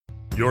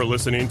You're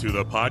listening to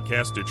the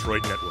Podcast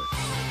Detroit Network.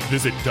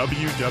 Visit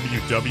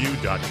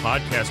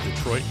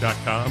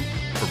www.podcastdetroit.com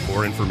for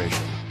more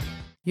information.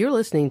 You're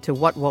listening to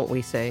What Won't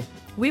We Say?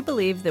 We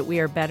believe that we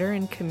are better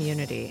in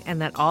community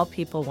and that all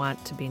people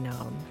want to be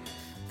known.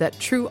 That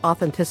true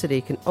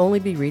authenticity can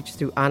only be reached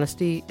through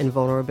honesty and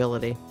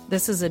vulnerability.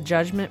 This is a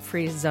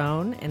judgment-free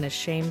zone and a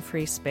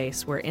shame-free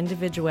space where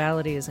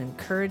individuality is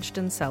encouraged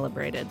and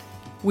celebrated.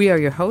 We are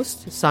your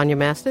hosts, Sonia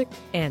Mastic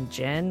and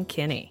Jen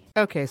Kinney.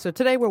 Okay, so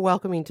today we're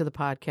welcoming to the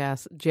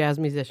podcast jazz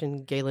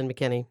musician Galen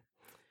McKinney.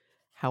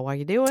 How are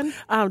you doing?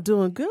 I'm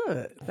doing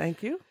good.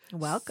 Thank you.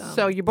 Welcome.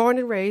 So you're born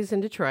and raised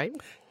in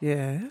Detroit.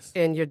 Yes.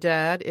 And your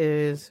dad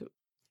is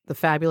the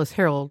fabulous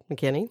Harold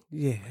McKinney.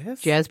 Yes.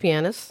 Jazz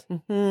pianist.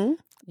 Mm-hmm.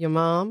 Your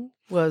mom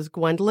was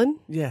Gwendolyn.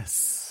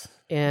 Yes.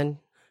 And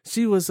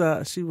she was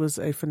a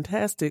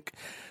fantastic.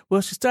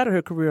 Well, she started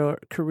her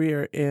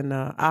career in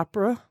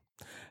opera.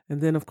 And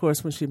then, of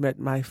course, when she met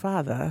my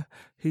father,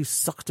 he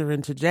sucked her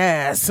into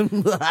jazz.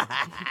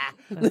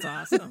 That's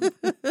awesome.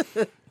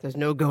 There's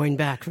no going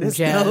back from There's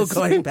jazz. no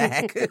going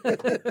back.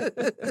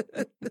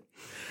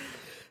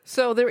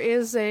 So there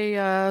is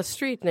a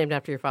street named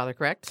after your father,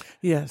 correct?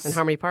 Yes. In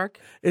Harmony Park?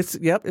 It's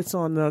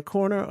on the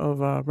corner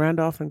of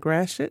Randolph and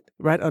Gratiot.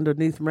 Right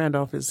underneath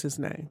Randolph is his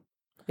name.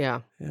 Yeah.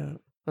 Yeah.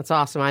 That's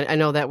awesome. I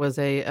know that was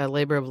a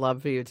labor of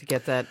love for you to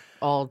get that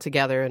all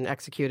together and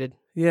executed.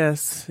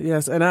 Yes,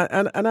 and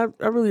I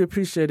really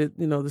appreciated,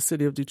 the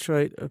city of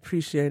Detroit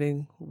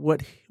appreciating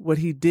what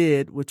he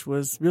did, which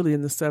was really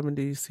in the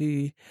 70s.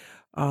 He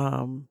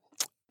came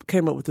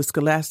up with the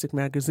Scholastic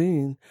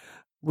magazine,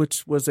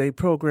 which was a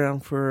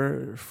program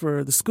for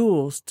the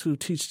schools to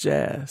teach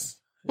jazz.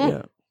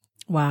 Yeah.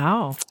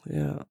 Wow.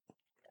 Yeah.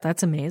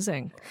 That's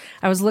amazing.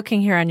 I was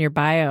looking here on your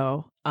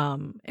bio,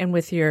 and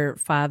with your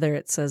father,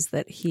 it says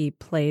that he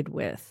played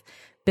with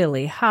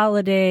Billie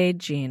Holiday,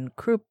 Gene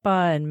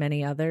Krupa, and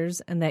many others,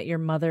 and that your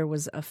mother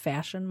was a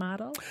fashion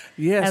model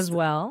as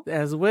well.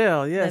 As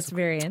well, yes. That's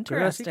very interesting.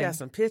 Girl, she got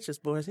some pictures,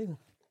 boys. Ooh,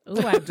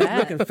 I bet.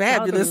 Looking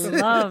fabulous. I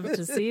would love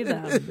to see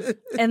them.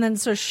 And then,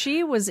 so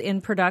she was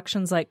in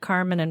productions like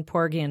Carmen and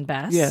Porgy and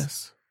Bess.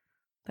 Yes.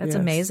 That's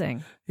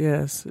amazing.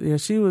 Yes. Yeah,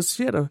 she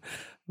had a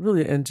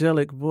really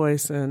angelic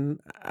voice, and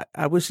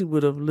I wish she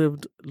would have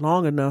lived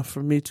long enough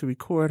for me to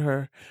record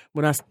her.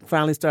 When I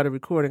finally started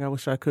recording, I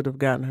wish I could have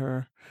gotten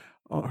her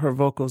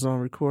vocals on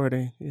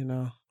recording,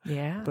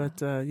 Yeah.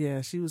 But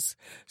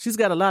she's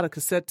got a lot of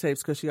cassette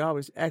tapes because she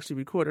always actually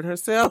recorded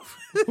herself.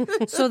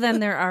 So then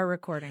there are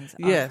recordings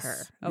of her.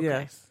 Okay.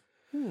 Yes.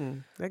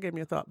 That gave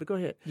me a thought, but go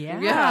ahead.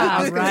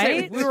 Yeah,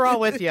 right? We were all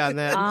with you on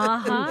that.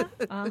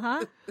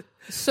 Uh-huh.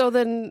 So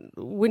then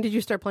when did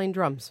you start playing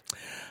drums?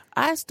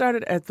 I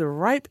started at the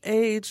ripe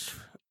age.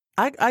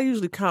 I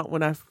usually count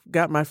when I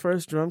got my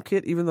first drum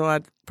kit, even though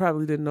I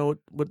probably didn't know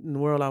what in the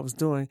world I was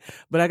doing.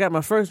 But I got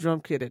my first drum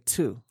kit at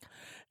 2.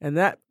 And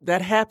that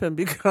happened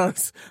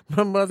because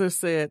my mother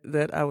said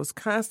that I was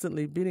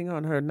constantly beating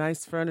on her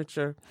nice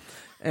furniture.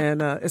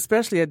 And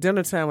especially at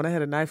dinner time when I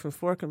had a knife and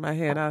fork in my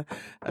hand, I'd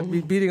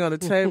be beating on the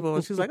table.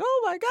 And she was like,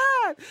 oh, my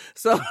God.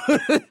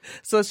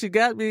 So she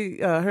got me,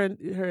 her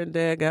and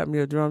Dad got me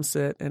a drum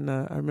set. And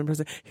I remember her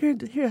saying,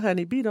 here,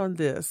 honey, beat on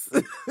this.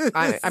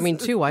 I mean,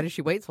 too, why did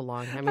she wait so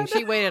long? I mean,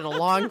 she waited a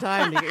long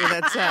time to hear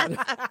that set.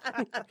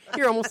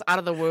 You're almost out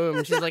of the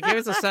womb. She's like,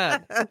 here's a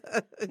set.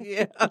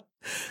 Yeah.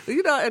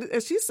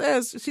 And she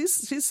says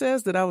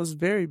that I was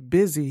very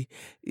busy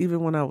even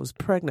when I was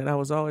pregnant. I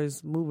was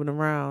always moving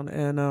around.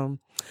 And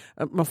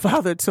my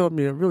father told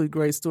me a really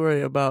great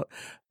story about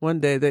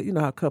one day that,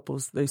 how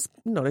couples, they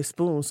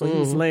spoon. So he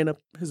was laying up,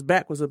 his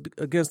back was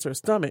against her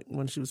stomach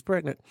when she was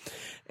pregnant.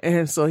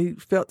 And so he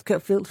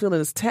kept feeling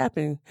this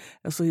tapping.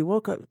 And so he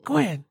woke up,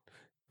 Gwen,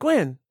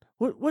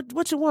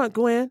 what you want,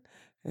 Gwen?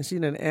 And she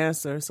didn't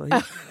answer, so he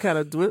kind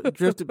of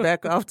drifted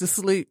back off to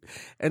sleep.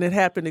 And it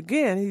happened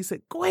again. He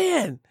said,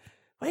 Gwen,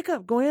 wake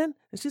up, Gwen.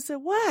 And she said,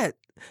 what?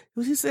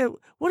 She said,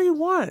 what do you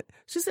want?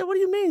 She said, what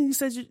do you mean? He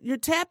said, you're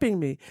tapping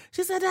me.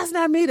 She said, that's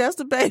not me, that's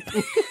the baby.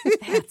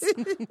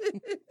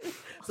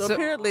 So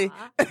apparently.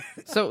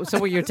 So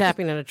were you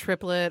tapping in a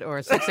triplet or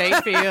a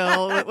 6/8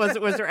 feel?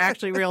 Was there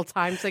actually real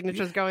time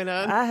signatures going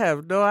on? I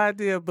have no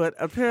idea, but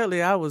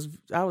apparently I was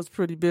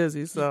pretty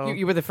busy. So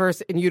you were the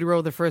first in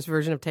utero, the first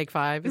version of Take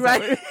 5, is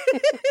right?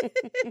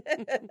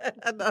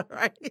 I know,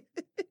 right?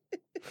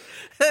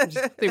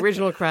 The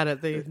original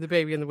credit, the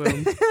baby in the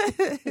womb.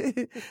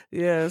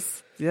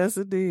 Yes,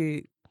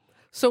 indeed.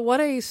 So what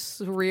a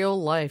surreal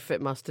life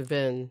it must have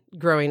been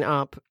growing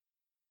up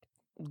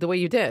the way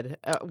you did,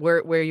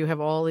 where you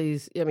have all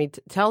these. I mean,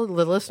 tell the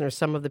listeners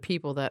some of the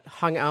people that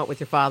hung out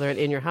with your father and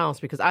in your house,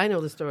 because I know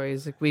the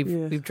stories.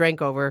 We've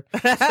drank over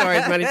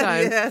stories many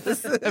times.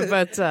 Yes.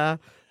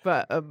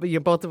 But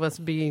both of us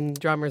being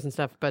drummers and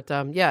stuff. But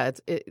I'm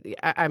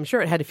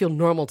sure it had to feel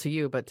normal to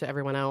you, but to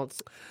everyone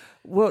else.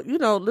 Well,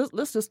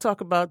 let's just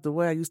talk about the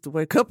way I used to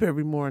wake up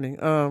every morning.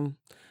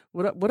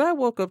 What I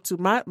woke up to,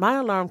 my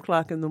alarm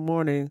clock in the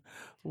morning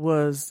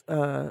was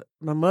my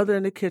mother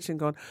in the kitchen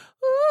going,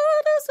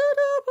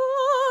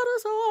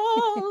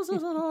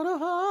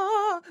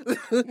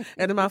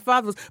 And then my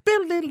father was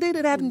dang,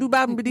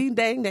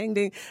 dang,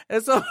 dang.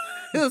 And so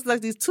it was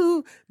like these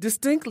two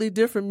distinctly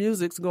different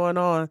musics going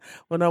on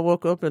when I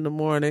woke up in the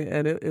morning,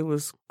 and it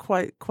was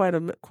quite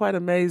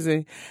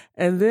amazing.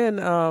 And then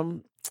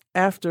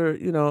after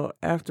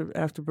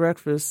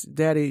breakfast,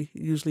 Daddy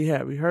usually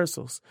had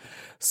rehearsals.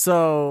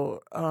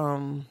 So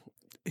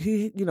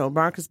he,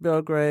 Marcus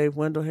Belgrave,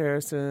 Wendell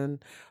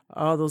Harrison,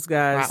 all those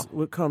guys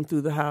would come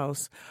through the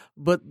house.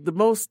 But the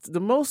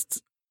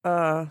most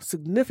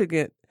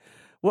significant,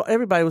 well,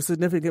 everybody was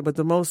significant, but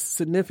the most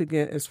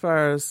significant as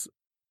far as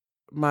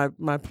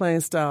my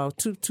playing style,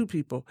 two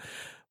people.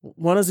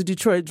 One is a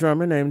Detroit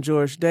drummer named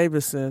George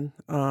Davison.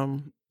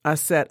 I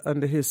sat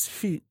under his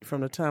feet from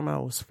the time I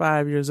was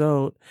 5 years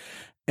old,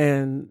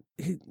 and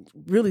he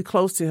really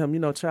close to him.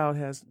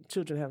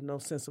 Children have no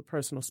sense of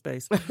personal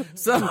space.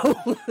 So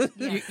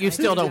you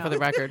still don't, for the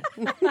record.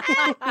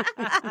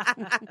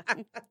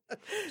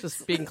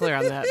 Just being clear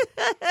on that.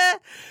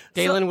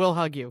 Galen will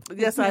hug you.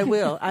 Yes, I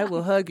will. I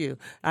will hug you.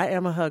 I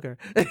am a hugger.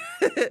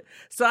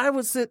 So I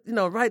would sit,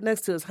 right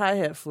next to his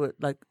hi-hat foot,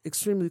 like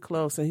extremely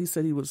close. And he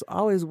said he was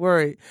always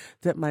worried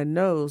that my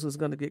nose was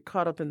going to get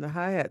caught up in the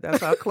hi-hat.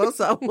 That's how close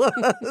I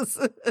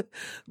was.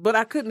 But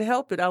I couldn't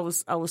help it. I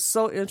was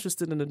so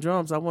interested in the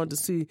drums. I wanted to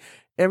see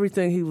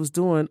everything he was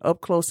doing up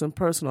close and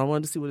personal. I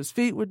wanted to see what his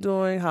feet were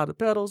doing, how the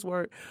pedals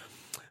work.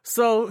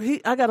 So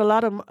I got a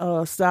lot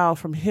of style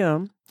from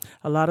him,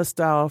 a lot of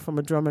style from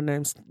a drummer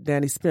named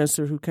Danny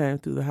Spencer, who came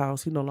through the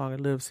house. He no longer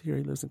lives here.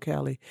 He lives in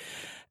Cali.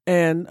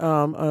 And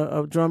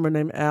a drummer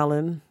named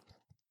Alan,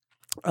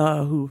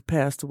 who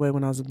passed away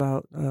when I was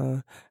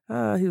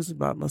must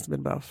have been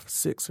about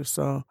 6 or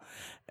so.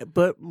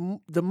 But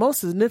the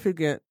most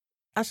significant,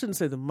 I shouldn't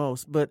say the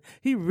most, but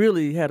he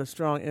really had a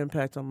strong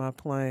impact on my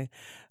playing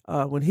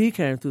when he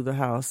came through the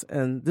house.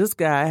 And this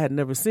guy I had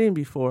never seen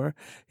before.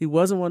 He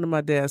wasn't one of my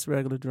dad's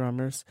regular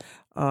drummers.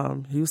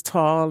 He was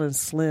tall and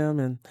slim,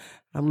 and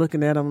I'm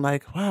looking at him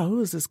like, wow, who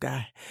is this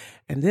guy?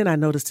 And then I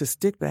noticed his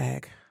stick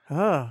bag.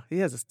 Oh, he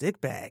has a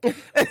stick bag.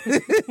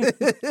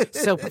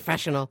 So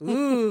professional.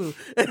 Ooh.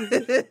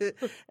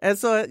 And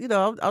so,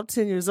 I'm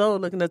 10 years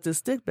old looking at this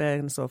stick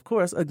bag. And so, of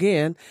course,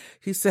 again,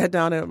 he sat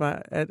down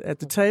at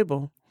the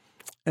table.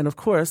 And of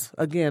course,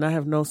 again, I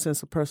have no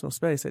sense of personal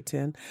space at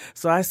 10.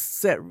 So I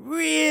sat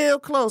real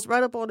close,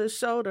 right up on his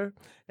shoulder.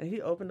 And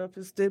he opened up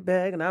his stick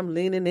bag, and I'm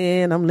leaning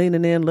in,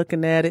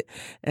 looking at it.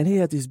 And he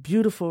had these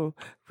beautiful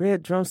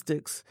red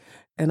drumsticks.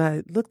 And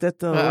I looked at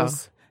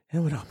those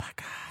and went, oh, my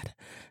God.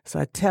 So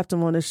I tapped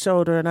him on his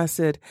shoulder, and I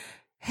said,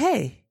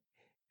 hey.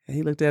 And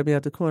he looked at me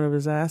out the corner of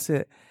his eye. I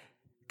said,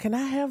 can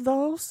I have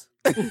those?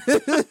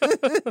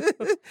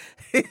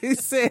 He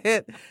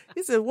said,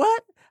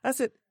 what? I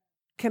said,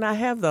 can I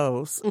have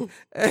those?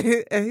 And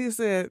he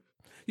said,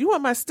 you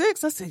want my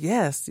sticks? I said,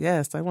 yes,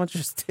 I want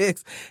your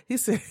sticks. He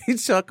said, he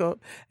chuckled,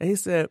 and he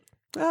said,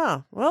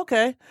 oh, well,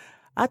 okay.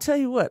 I'll tell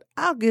you what,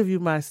 I'll give you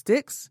my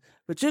sticks,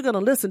 but you're going to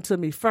listen to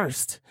me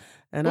first.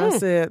 And I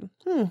said,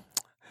 all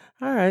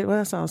right, well,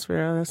 that sounds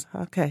fair. That's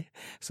okay.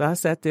 So I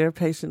sat there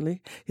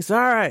patiently. He said,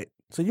 all right,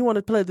 so you want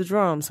to play the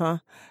drums, huh?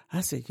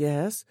 I said,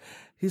 yes.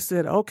 He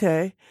said,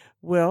 okay,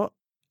 well,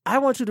 I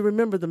want you to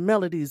remember the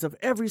melodies of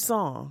every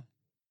song.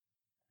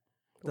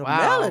 The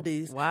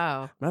melodies.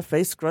 Wow. My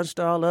face scrunched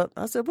all up.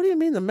 I said, what do you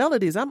mean the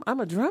melodies? I'm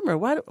a drummer.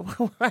 Why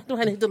do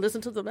I need to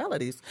listen to the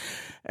melodies?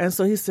 And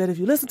so he said, if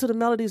you listen to the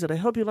melodies, it'll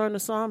help you learn the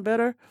song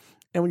better.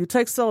 And when you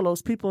take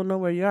solos, people will know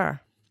where you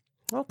are.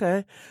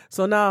 Okay.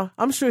 So now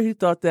I'm sure he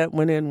thought that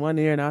went in one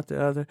ear and out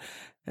the other.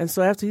 And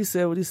so after he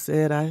said what he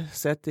said, I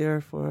sat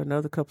there for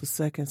another couple of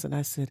seconds and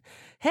I said,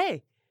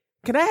 hey,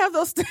 can I have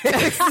those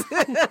sticks?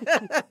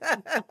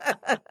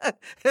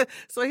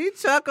 So he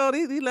chuckled.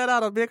 He let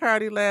out a big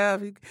hearty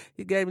laugh.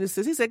 He gave me the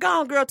sticks. He said, go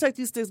on, girl, take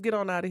these sticks. Get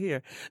on out of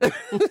here.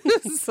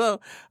 So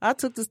I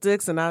took the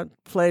sticks and I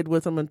played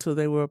with them until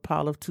they were a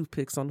pile of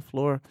toothpicks on the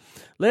floor.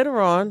 Later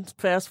on,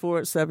 fast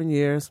forward 7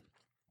 years,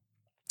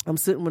 I'm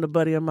sitting with a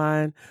buddy of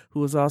mine who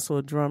was also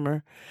a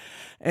drummer,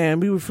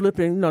 and we were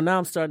flipping. Now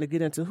I'm starting to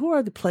get into who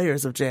are the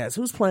players of jazz?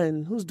 Who's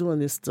playing? Who's doing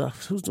this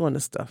stuff? Who's doing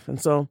this stuff?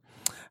 And so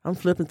I'm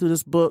flipping through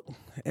this book,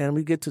 and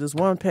we get to this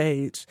one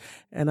page,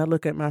 and I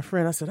look at my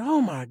friend. I said,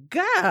 oh, my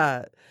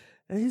God.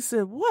 And he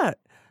said, what?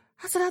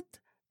 I said,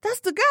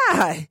 that's the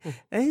guy.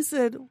 And he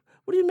said,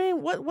 what do you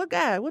mean? What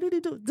guy? What did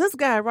he do? This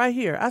guy right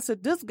here. I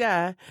said, this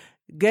guy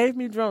gave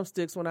me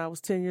drumsticks when I was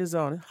 10 years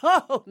old.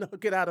 Oh, no,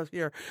 get out of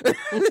here.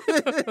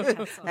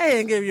 I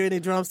ain't give you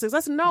any drumsticks. I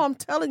said, no, I'm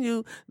telling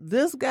you,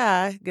 this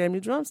guy gave me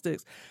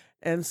drumsticks.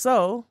 And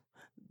so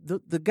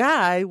the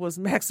guy was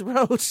Max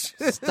Roach.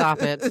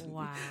 Stop it.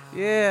 Wow.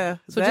 Yeah.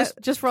 So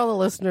just for all the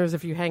listeners,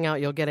 if you hang out,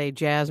 you'll get a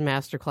jazz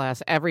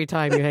masterclass every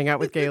time you hang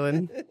out with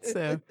Galen.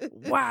 So,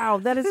 wow,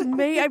 that is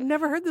amazing. I've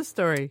never heard this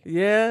story.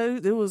 Yeah,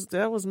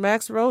 that was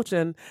Max Roach.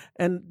 And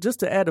just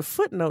to add a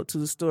footnote to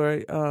the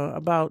story,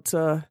 about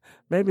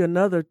maybe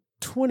another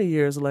 20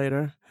 years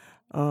later,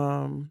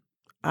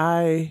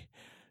 I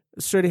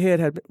Straight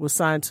Ahead was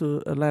signed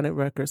to Atlantic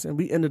Records, and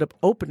we ended up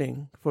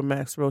opening for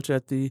Max Roach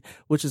at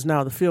which is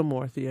now the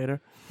Fillmore Theater.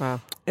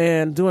 Wow!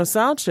 And doing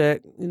sound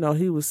check,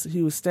 he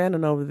was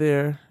standing over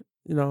there,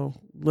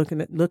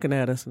 looking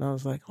at us, and I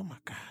was like, oh my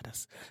God,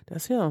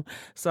 that's him.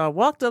 So I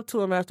walked up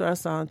to him after our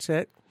sound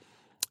check,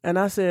 and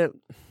I said,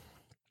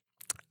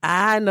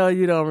 I know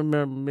you don't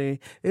remember me.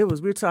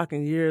 We're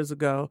talking years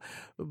ago,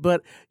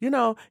 but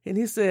and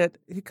he said,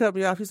 he cut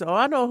me off. He said, oh,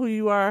 I know who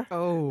you are.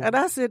 Oh. And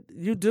I said,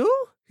 you do?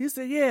 He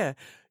said, yeah,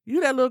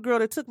 you that little girl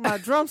that took my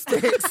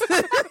drumsticks.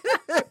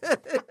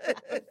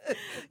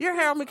 You're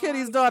Harold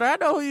McKinney's daughter. I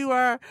know who you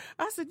are.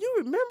 I said, you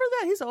remember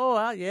that? He said,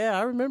 oh, yeah,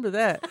 I remember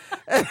that.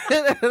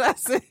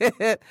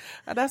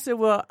 and I said,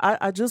 well,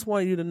 I just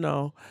want you to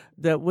know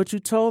that what you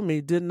told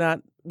me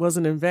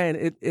wasn't in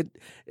vain. It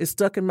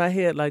stuck in my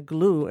head like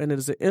glue, and it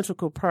is an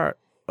integral part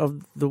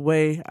of the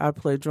way I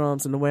play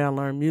drums and the way I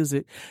learn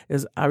music.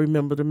 Is I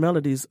remember the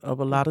melodies of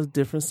a lot of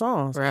different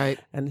songs. Right.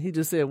 And he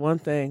just said one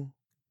thing.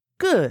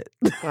 Good.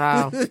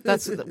 Wow.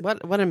 That's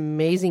what an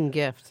amazing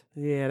gift.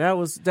 Yeah, that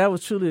was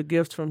truly a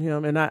gift from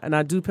him, and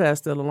I do pass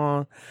that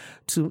along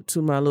to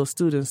my little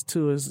students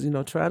too. Is when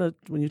you're trying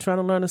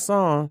to learn a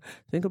song,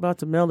 think about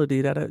the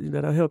melody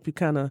that'll help you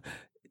kind of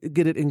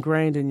get it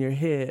ingrained in your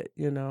head.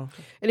 And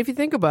if you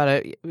think about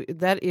it,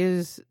 that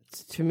is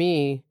to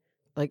me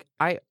like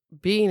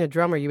being a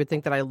drummer, you would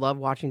think that I love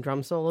watching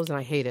drum solos, and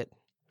I hate it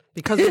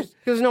because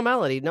there's no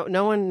melody.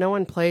 No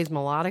one plays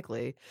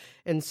melodically,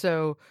 and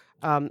so.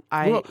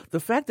 The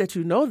fact that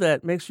you know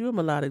that makes you a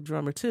melodic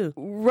drummer too,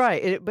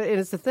 right? But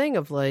it's the thing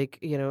of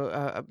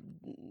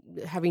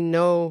having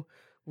no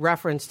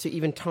reference to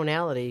even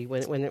tonality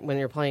when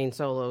you're playing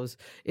solos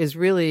is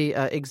really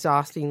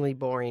exhaustingly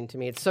boring to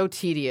me. It's so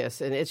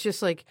tedious, and it's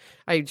just like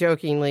I'll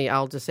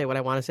just say what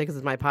I want to say because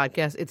it's my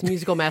podcast. It's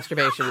musical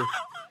masturbation.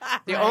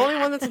 The only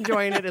one that's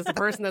enjoying it is the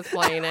person that's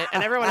playing it,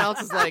 and everyone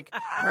else is like,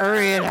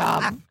 "Hurry it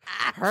up,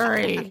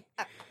 hurry."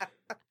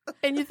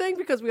 And you think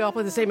because we all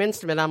play the same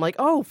instrument, I'm like,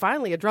 oh,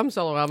 finally a drum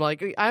solo.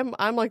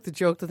 I'm like the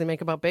joke that they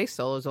make about bass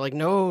solos. They're like,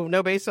 no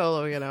bass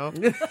solo, when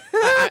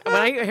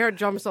I hear a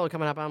drum solo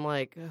coming up, I'm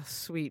like, oh,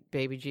 sweet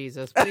baby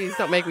Jesus, please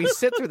don't make me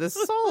sit through this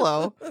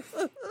solo.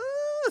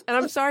 And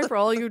I'm sorry for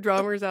all you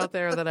drummers out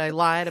there that I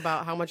lied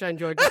about how much I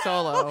enjoyed your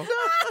solo.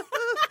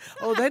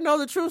 Oh, they know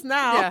the truth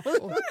now. Yeah.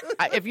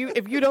 If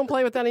you don't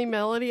play with any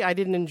melody, I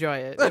didn't enjoy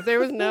it. If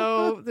there's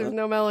no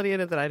melody in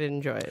it, then I didn't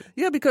enjoy it.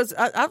 Yeah, because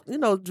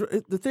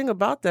the thing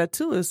about that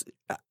too is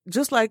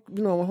just like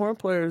when horn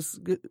players.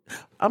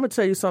 I'm gonna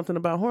tell you something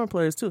about horn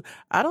players too.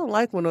 I don't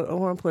like when a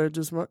horn player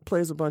just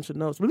plays a bunch of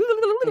notes. The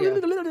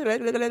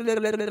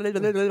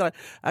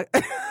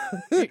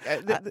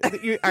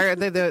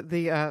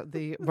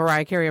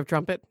Mariah Carey of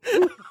trumpet.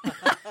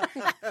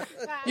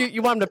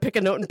 You want him to pick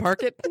a note and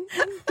park it?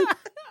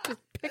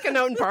 Pick a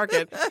note and park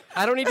it.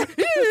 I don't need to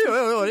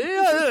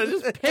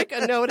just pick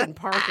a note and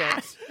park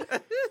it.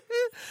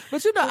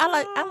 But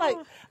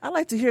I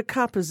like to hear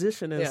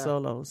composition in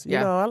solos. You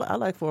know, I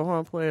like for a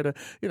horn player to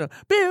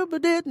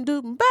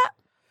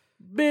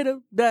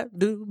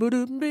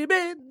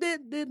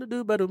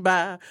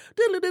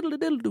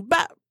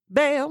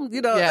bam,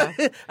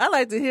 I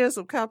like to hear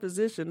some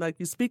composition, like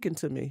you speaking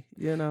to me,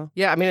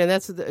 Yeah, I mean, and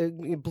that's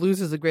blues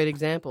is a great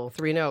example.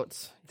 3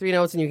 notes,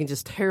 and you can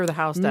just tear the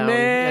house down.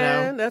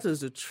 Man, that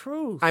is the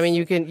truth. I mean,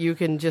 you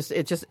can just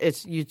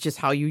it's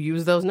how you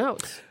use those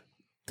notes.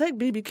 Take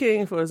B.B.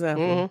 King for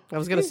example. Mm-hmm. I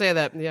was going to say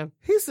that. Yeah,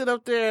 he sit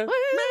up there,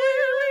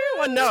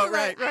 one note,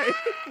 right,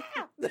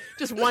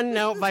 just one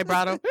note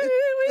vibrato.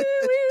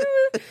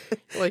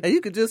 And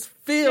you could just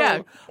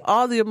feel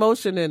all the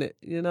emotion in it,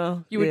 You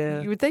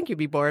would think you'd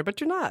be bored, but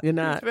you're not. You're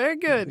not. It's very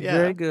good. Yeah.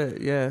 Very good,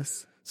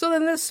 yes. So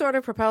then this sort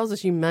of propels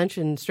us. You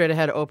mentioned Straight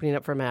Ahead opening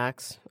up for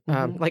Max,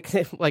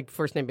 like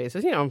first name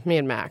basis. Me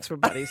and Max, we're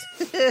buddies.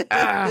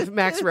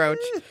 Max Roach.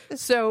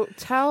 So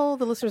tell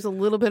the listeners a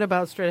little bit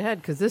about Straight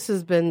Ahead, because this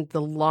has been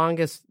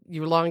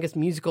your longest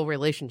musical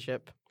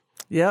relationship.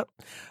 Yep.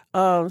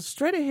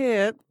 Straight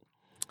Ahead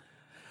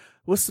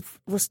was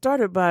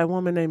started by a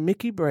woman named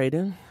Mickey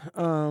Braden,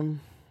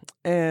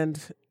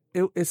 and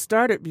it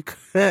started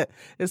because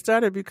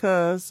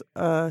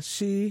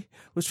she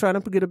was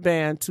trying to get a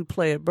band to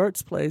play at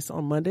Bert's place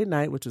on Monday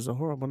night, which is a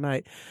horrible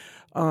night.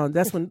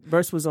 That's when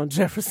Bert's was on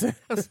Jefferson.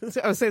 I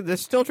was saying they're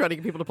still trying to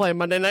get people to play on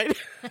Monday night.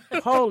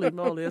 Holy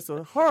moly, it's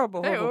a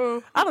horrible.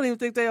 I don't even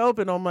think they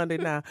open on Monday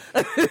now.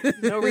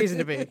 No reason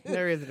to be.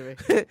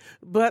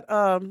 But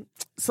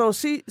so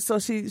she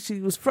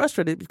was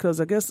frustrated because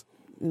I guess.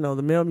 A lot of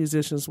the male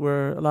musicians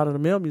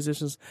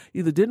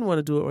either didn't want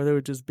to do it or they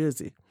were just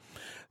busy.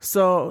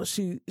 So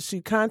she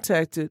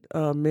contacted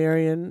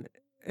Marion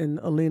and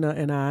Alina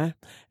and I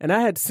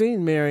had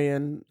seen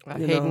Marion,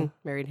 Marion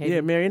Hayden.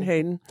 Yeah, Marion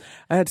Hayden.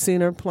 I had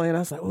seen her playing. I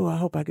was like, oh, I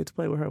hope I get to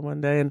play with her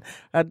one day. And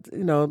I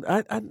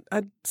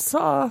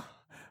saw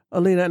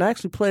Alina, and I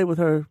actually played with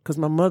her because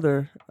my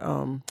mother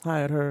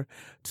hired her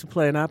to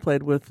play, and I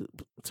played with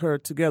her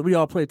together. We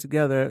all played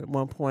together at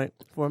one point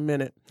for a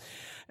minute.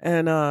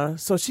 And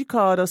so she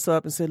called us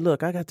up and said,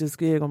 look, I got this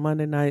gig on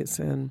Monday nights,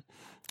 and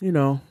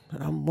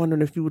I'm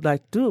wondering if you would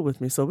like to do it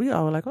with me. So we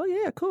all were like, oh,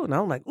 yeah, cool. And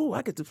I'm like, oh,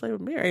 I get to play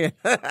with Marion.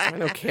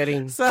 No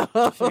kidding. So,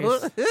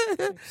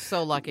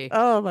 so lucky.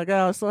 Oh, my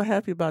God. I was so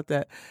happy about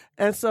that.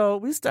 And so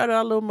we started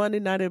our little Monday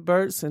night at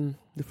Burt's. And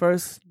the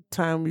first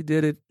time we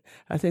did it,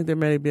 I think there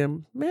may have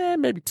been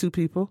maybe 2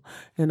 people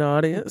in the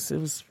audience. It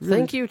was really...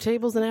 Thank you,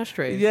 tables and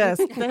ashtrays.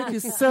 Yes, thank you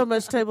so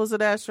much, tables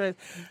and ashtrays.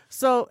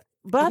 So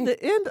by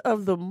the end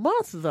of the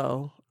month,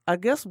 though, I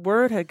guess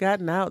word had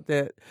gotten out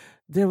that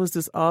there was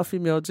this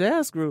all-female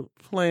jazz group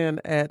playing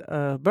at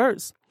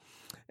Burt's.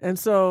 And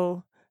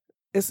so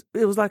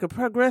it was like a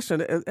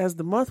progression. As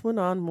the month went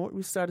on,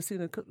 we started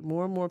seeing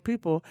more and more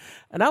people.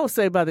 And I would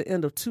say by the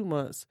end of 2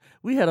 months,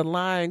 we had a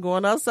line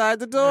going outside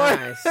the door.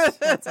 Nice.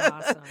 That's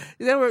awesome.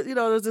 There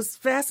was this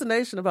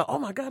fascination about, oh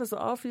my God, it's an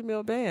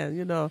all-female band,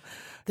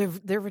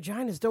 Their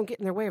vaginas don't get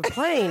in their way of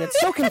playing. It's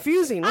so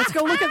confusing. Let's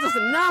go look at this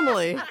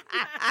anomaly.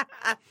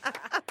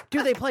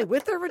 Do they play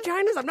with their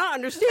vaginas? I'm not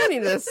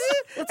understanding this.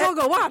 Let's all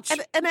go watch.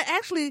 And they're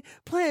actually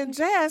playing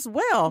jazz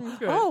well.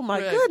 Good. Oh my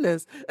Good.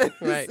 goodness.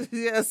 Right.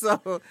 Yeah.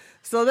 So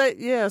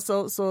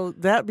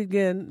that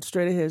began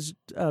Straight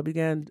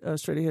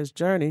Ahead's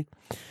journey.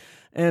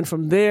 And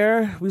from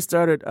there, we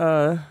started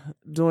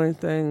doing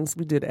things.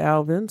 We did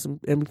Alvin's,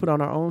 and we put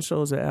on our own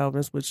shows at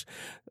Alvin's, which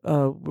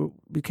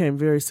became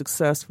very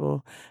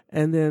successful.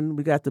 And then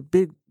we got the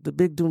big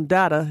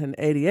Dundada in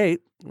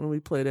 '88 when we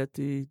played at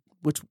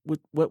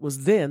what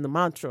was then the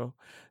Montreux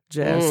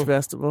Jazz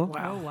Festival.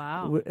 Wow!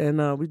 Wow!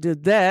 And we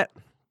did that.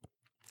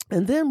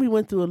 And then we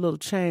went through a little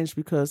change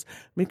because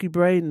Mickey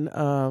Braden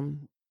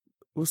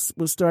was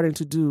starting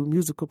to do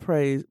musical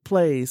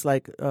plays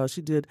like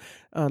she did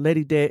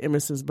Lady Day at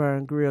Emerson's Bar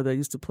and Grill that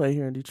used to play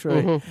here in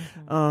Detroit.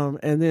 Mm-hmm.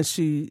 And then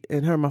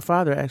my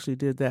father actually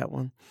did that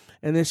one.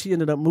 And then she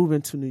ended up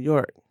moving to New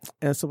York.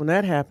 And so when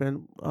that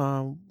happened,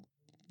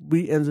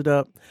 we ended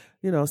up,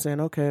 saying,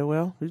 okay,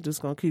 well, we're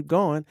just going to keep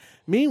going.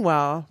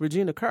 Meanwhile,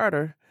 Regina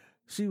Carter,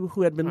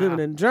 who had been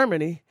living in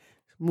Germany,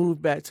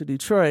 moved back to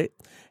Detroit,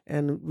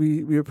 and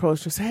we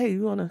approached her and said, hey,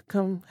 you want to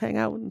come hang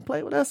out and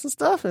play with us and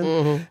stuff?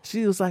 And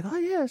she was like, oh,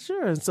 yeah,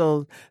 sure. And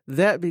so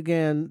that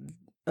began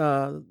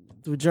the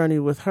journey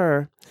with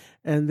her.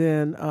 And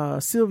then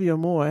Sylvia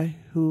Moy,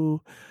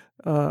 who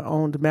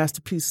owned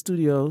Masterpiece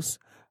Studios,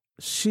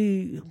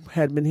 she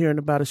had been hearing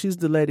about it. She's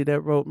the lady that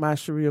wrote My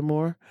Sharia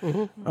Moore.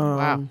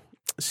 Wow.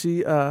 She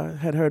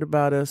had heard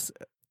about us.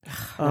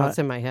 Now it's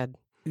in my head.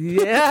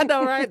 Yeah, I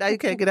know, right? Now you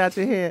can't get out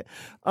your head.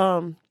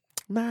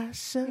 My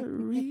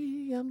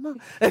Sharia Moore.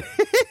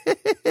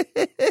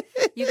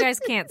 You guys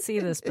can't see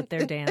this, but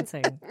they're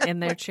dancing in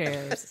their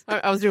chairs.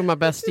 I was doing my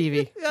best,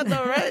 Stevie. I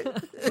know, right?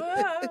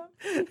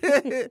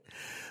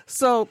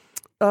 So,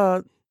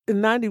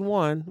 in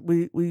 91,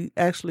 we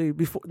actually,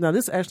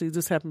 this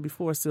just happened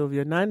before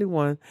Sylvia. In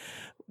 91,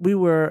 we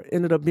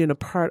ended up being a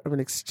part of an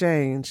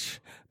exchange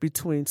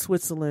between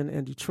Switzerland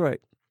and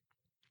Detroit.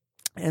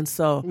 And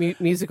so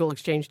musical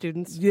exchange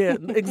students. Yeah,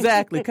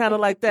 exactly. Kind of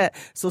like that.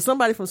 So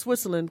somebody from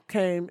Switzerland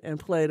came and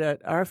played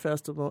at our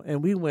festival,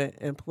 and we went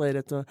and played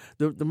at the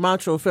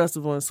Montreux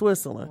Festival in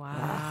Switzerland.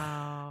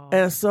 Wow.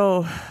 And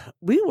so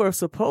we were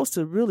supposed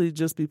to really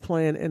just be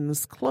playing in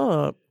this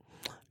club.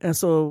 And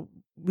so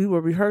we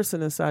were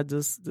rehearsing inside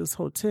this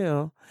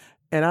hotel.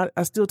 And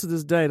I still to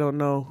this day don't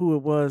know who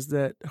it was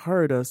that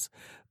heard us.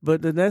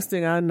 But the next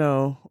thing I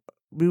know,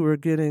 we were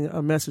getting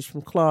a message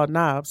from Claude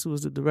Nobbs, who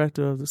was the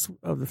director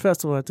of the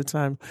festival at the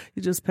time.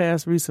 He just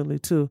passed recently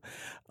too.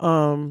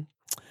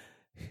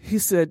 He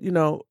said,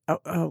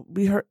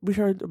 we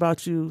heard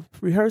about you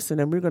rehearsing,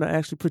 and we're going to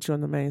actually put you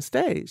on the main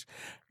stage.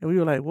 And we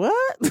were like,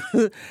 what?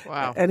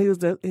 Wow. And he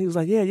was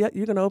like, yeah,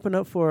 you're going to open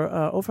up for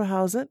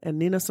Offerhausen and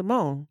Nina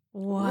Simone.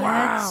 What?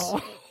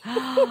 Wow.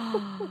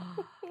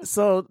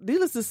 So,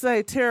 needless to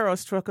say, terror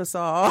struck us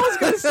all. I was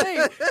going to say,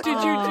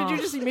 did you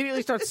just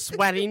immediately start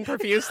sweating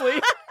profusely?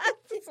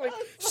 Just like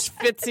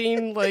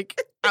schwitzing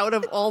out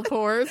of all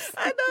pores.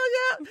 I know,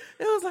 yeah.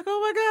 It was like,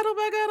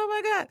 oh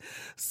my God.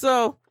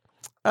 So,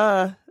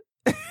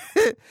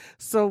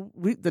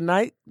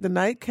 the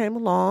night came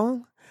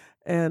along,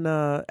 and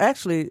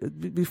actually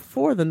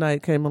before the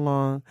night came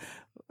along,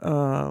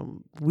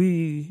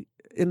 we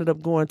ended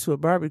up going to a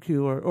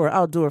barbecue or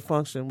outdoor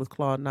function with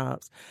Claude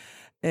Nobbs.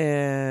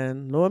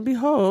 And lo and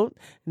behold,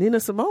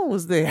 Nina Simone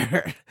was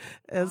there.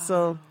 And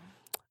so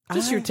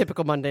just your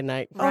typical Monday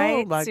night.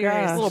 Right? Oh my Seriously.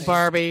 gosh. Little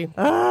Barbie,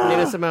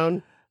 Nina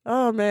Simone.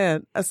 Oh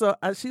man. So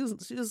she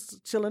was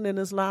chilling in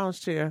this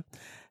lounge chair,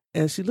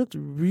 and she looked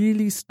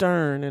really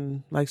stern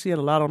and like she had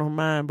a lot on her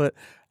mind, but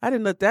I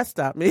didn't let that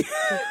stop me.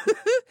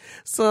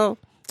 So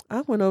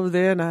I went over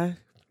there and I,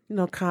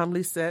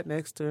 calmly sat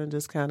next to her and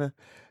just kind of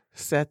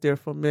sat there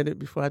for a minute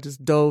before I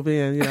just dove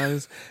in. I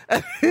just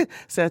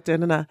sat there,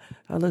 and then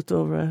I looked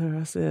over at her.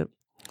 I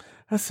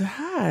said,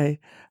 hi.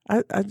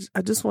 I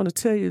just want to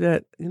tell you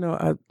that,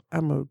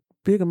 I'm a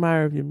big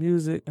admirer of your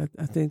music.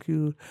 I think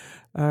you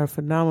are a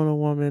phenomenal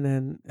woman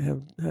and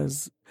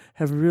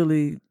have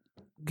really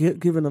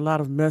given a lot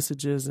of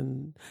messages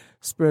and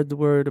spread the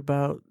word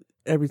about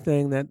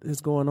everything that is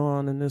going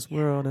on in this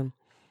world. And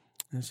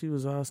And she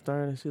was all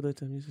stern, and she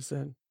looked at me. She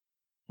said,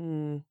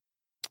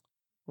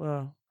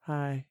 well,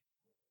 hi.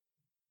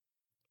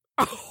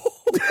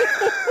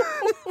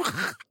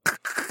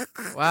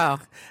 Wow.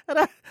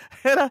 I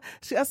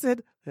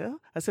said, well,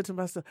 I said to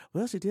myself,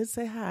 well, she did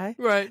say hi.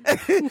 Right.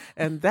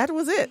 And that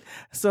was it.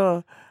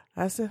 So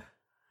I said,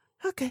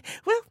 okay,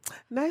 well,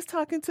 nice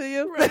talking to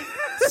you. Right.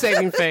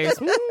 Saving face.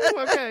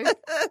 Okay.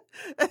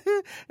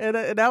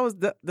 And that was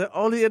the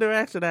only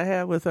interaction I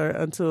had with her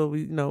until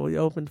we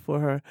opened for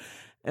her.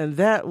 And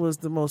that was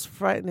the most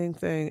frightening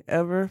thing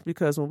ever,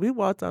 because when we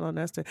walked out on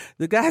that stage,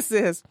 the guy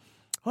says,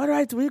 all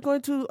right, we're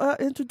going to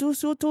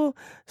introduce you to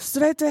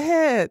Straight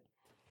Ahead.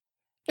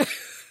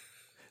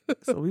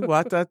 So we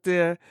walked out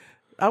there.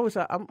 I wish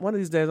one of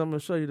these days I'm going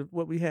to show you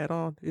what we had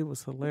on. It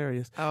was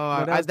hilarious. Oh,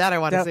 I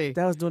want to see.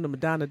 That was during the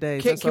Madonna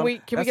days. Can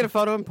we get a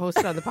photo and post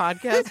it on the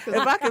podcast?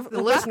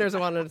 The listeners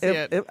want to see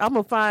it. I'm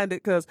going to find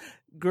it because,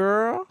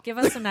 girl. Give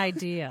us an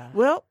idea.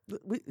 Well,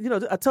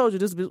 I told you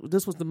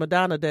this was the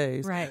Madonna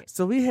days. Right.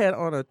 So we had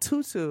on a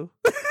tutu.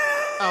 Oh,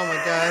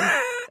 my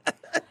God.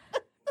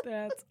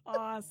 That's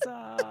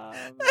awesome.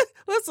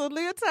 With some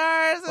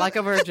leotards. Like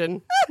a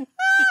virgin.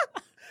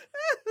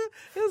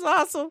 It was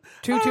awesome.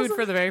 Tutued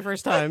for the very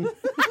first time.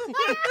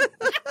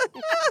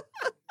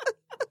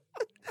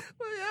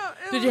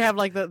 Did you have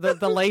like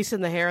the lace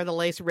in the hair, the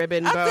lace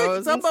ribbon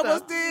bows? Some of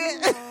us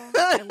did. Oh,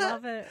 I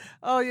love it.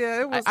 Oh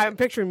yeah, it was. I'm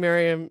picturing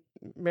Marion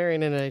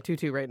in a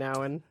tutu right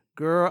now, and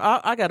girl,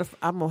 I'm gonna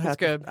have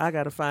to. Good. I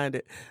gotta find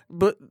it,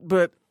 but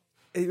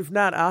if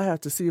not, I'll have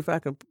to see if I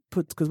can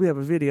put, because we have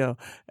a video,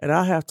 and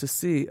I'll have to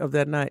see of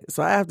that night.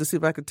 So I have to see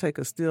if I can take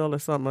a still or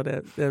something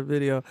of that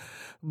video.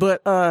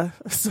 But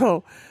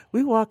so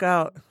we walk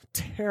out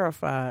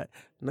terrified.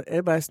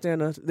 Everybody's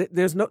standing.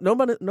 There's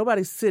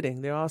nobody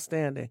sitting. They're all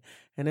standing,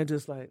 and they're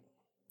just like,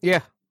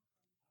 yeah,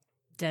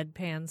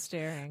 deadpan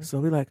staring.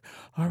 So we're like,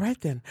 all right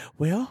then.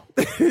 Well,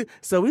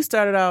 so we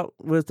started out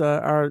with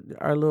our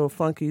little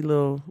funky,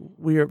 little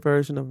weird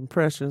version of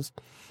Impressions.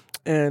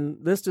 And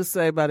let's just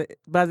say by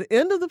the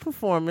end of the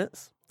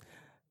performance,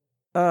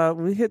 when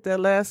we hit that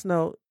last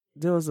note,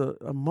 there was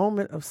a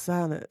moment of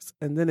silence,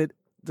 and then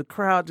the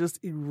crowd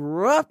just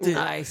erupted.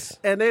 Nice.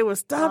 And they were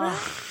stopping.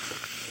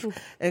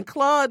 And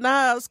Claude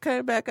Niles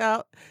came back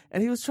out,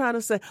 and he was trying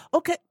to say,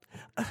 okay,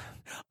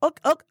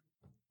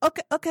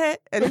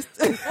 and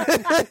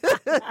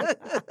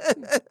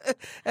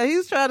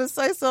he's trying to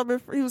say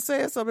something. He was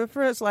saying something in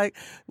French, like,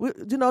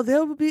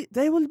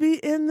 they will be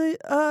in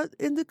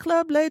the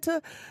club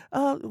later.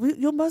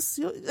 You must.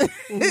 And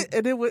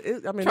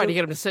trying to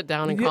get him to sit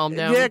down and calm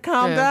down. Yeah,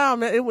 calm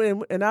down, man. It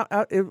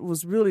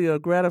was really a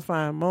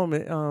gratifying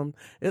moment.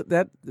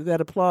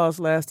 That applause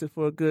lasted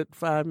for a good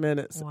 5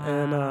 minutes, wow.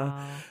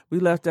 And we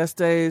left that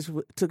stage,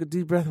 took a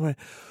deep breath, and went,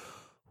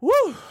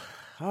 "Woo."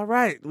 All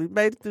right, we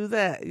made it through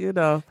that.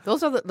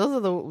 Those are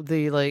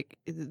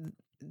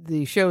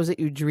the shows that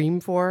you dream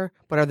for,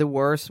 but are the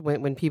worst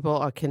when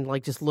people can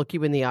like just look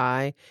you in the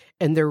eye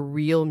and they're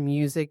real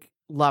music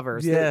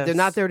lovers. Yes. They're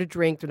not there to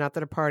drink. They're not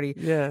there to party.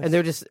 Yes. And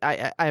they're just,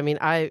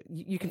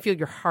 you can feel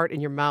your heart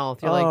in your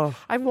mouth. You're like,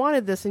 I've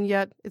wanted this, and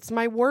yet it's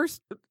my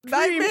worst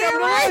nightmare.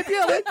 I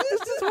feel like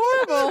this is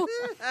horrible.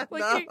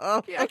 Like,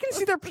 I can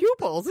see their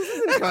pupils. This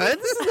isn't good.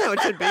 This is not how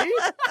it should be.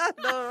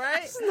 No,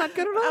 right? This is not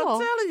good at all.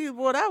 I'm telling you,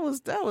 boy, that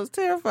was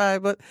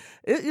terrifying. But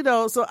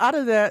so out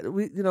of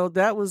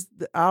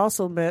that, I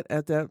also met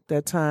at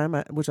that time,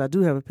 which I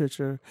do have a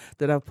picture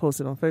that I've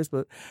posted on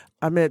Facebook.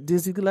 I met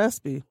Dizzy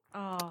Gillespie.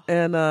 Oh.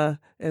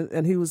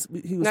 And he was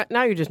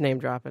now you're just name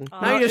dropping.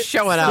 Now you're just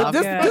showing up.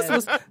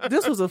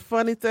 This was a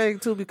funny thing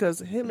too, because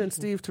him and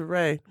Steve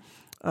Teray,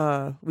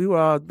 we were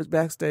all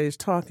backstage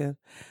talking,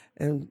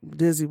 and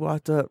Dizzy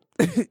walked up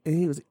and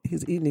he was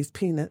eating these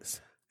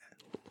peanuts.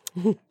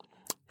 And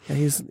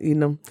he's eating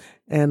them,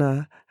 and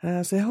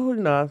I said, "Oh,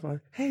 I was like,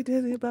 hey,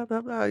 Dizzy, blah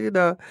blah blah,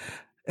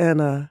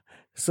 and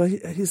so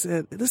he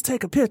said, let's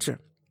take a picture."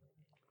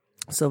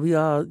 So we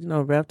all,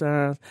 wrapped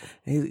our arms,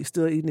 and he's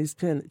still eating these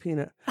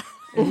peanut.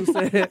 And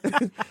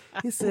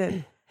he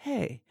said,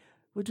 "Hey,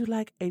 would you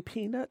like a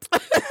peanut?"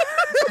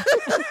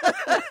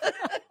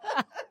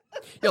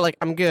 You're like,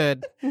 "I'm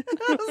good." I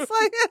was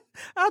like,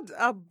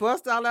 I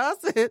bust out. I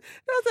said,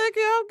 "No, thank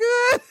you, I'm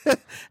good."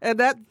 And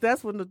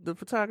that's when the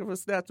photographer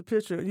snapped the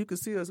picture, and you could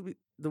see us.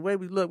 The way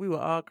we looked, we were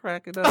all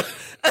cracking up.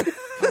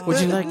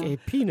 Would you like a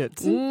peanut?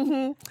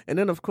 Mm-hmm. And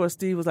then, of course,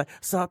 Steve was like,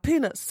 "Salt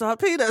peanuts."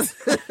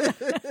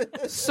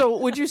 So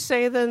would you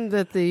say then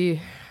that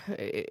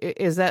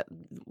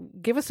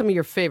give us some of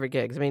your favorite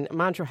gigs? I mean,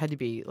 Mantra had to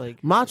be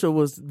like... Mantra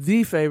was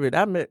the favorite.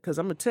 Because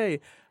I'm going to tell you,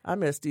 I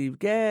met Steve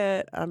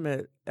Gadd, I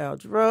met Al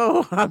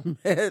Jarreau, I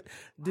met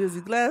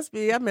Dizzy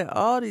Gillespie, I met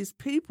all these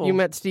people. You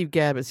met Steve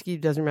Gadd, but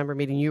Steve doesn't remember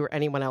meeting you or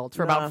anyone else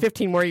for about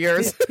 15 more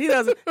years. He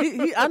doesn't.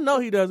 I know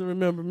he doesn't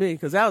remember me,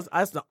 because that's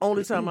the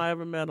only time I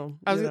ever met him.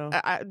 He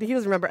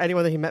doesn't remember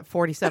anyone that he met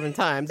 47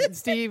 times.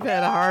 Steve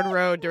had a hard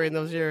road during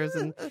those years,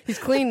 and he's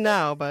clean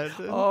now, but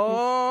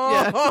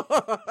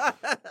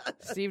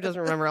Steve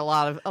doesn't remember a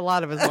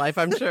lot of his life,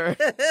 I'm sure.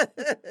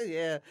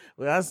 Yeah,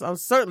 well, I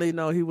certainly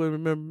know he would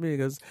remember me,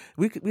 because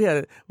we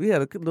had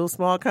a little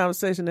small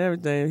conversation and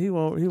everything. He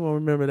won't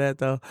remember that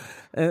though.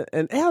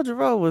 And Al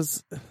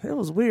Jarreau it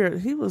was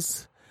weird.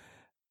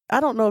 I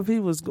don't know if he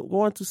was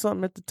going through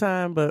something at the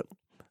time, but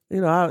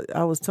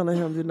I was telling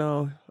him,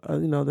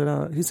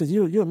 that he said,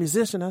 you're a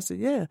musician. I said,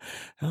 yeah.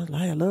 I was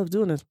like, I love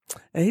doing this.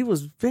 And he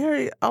was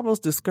very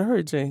almost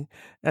discouraging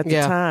at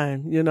the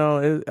time.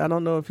 I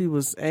don't know if he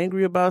was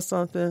angry about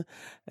something.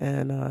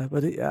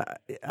 But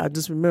I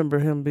just remember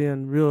him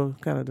being real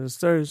kind of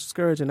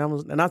discouraging. I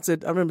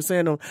remember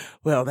saying to him,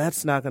 well,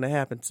 that's not going to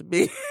happen to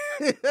me.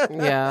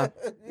 Yeah.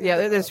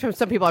 There's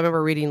some people I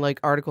remember reading like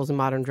articles in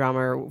Modern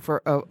Drama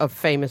of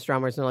famous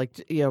drummers, and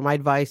like, my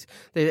advice.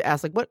 They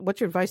ask like,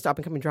 what's your advice to up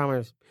and coming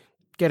drummers?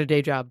 Get a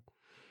day job.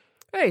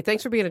 Hey,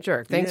 thanks for being a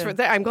jerk. Thanks for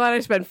that. I'm glad I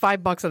spent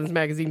 $5 on this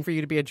magazine for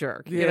you to be a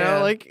jerk.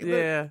 Yeah.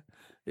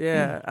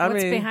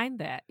 What's behind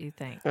that, you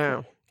think?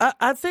 Oh.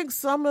 I think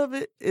some of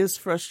it is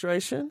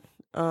frustration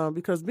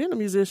because being a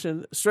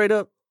musician, straight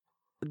up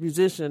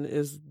musician,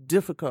 is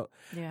difficult.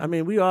 Yeah. I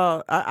mean,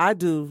 I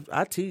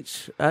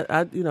teach.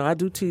 I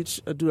do teach,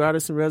 I do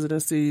artist in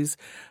residencies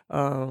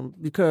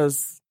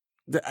because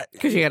you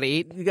got to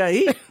eat. You got to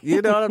eat.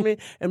 You know what I mean?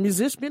 And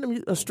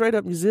being a straight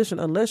up musician,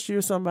 unless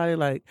you're somebody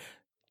like,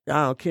 I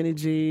don't know, Kenny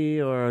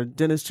G or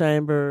Dennis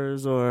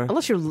Chambers or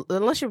unless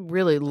you're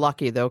really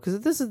lucky though, because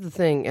this is the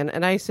thing,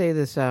 and I say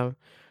this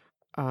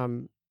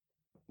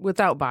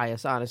without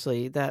bias,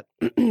 honestly, that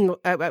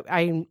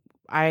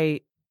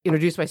I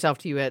introduced myself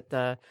to you at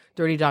the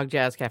Dirty Dog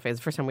Jazz Cafe. It's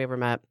the first time we ever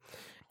met,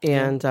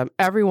 and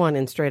everyone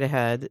in Straight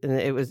Ahead, and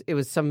it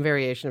was some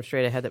variation of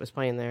Straight Ahead that was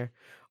playing there,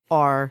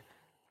 are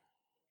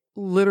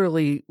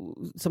literally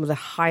some of the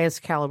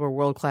highest caliber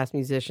world class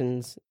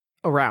musicians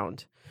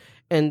around.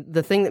 And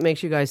the thing that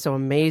makes you guys so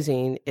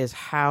amazing is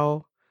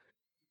how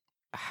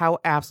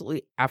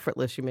absolutely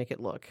effortless you make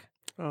it look.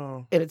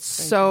 Oh, and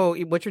it's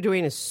what you're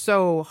doing is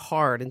so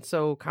hard and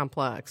so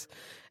complex.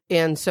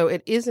 And so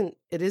it isn't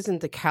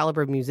the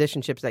caliber of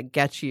musicianships that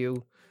gets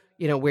you,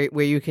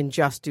 where you can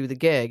just do the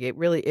gig. It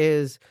really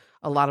is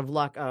a lot of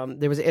luck.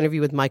 There was an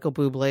interview with Michael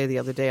Bublé the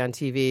other day on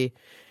TV,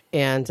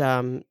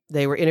 and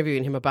they were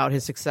interviewing him about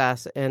his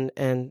success, and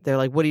they're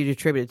like, what do you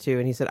attribute it to?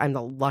 And he said, I'm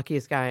the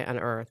luckiest guy on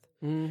earth.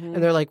 Mm-hmm.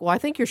 And they're like, well, I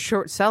think you're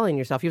short selling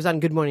yourself. He was on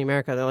Good Morning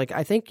America. They're like,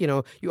 I think,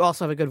 you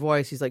also have a good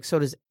voice. He's like, so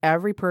does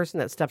every person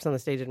that steps on the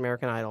stage at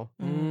American Idol.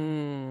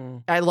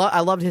 Mm. I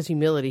loved his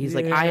humility. He's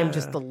like, I am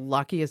just the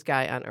luckiest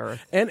guy on earth.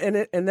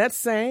 And that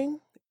saying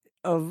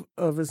of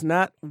it's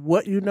not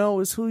what you know,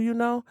 is who you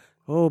know.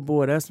 Oh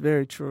boy, that's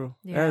very true.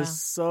 Yeah.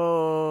 That's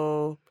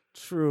so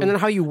true. And then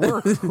how you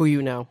work, who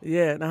you know.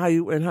 Yeah, and how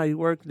you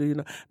work, do you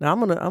know? Now I'm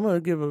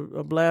gonna give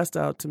a blast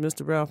out to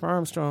Mr. Ralph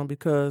Armstrong,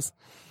 because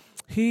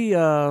he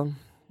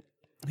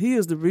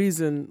is the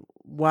reason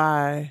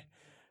why.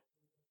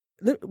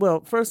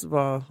 Well, first of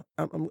all,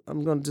 I'm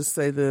going to just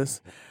say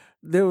this.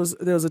 There was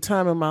a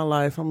time in my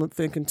life I'm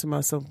thinking to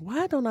myself,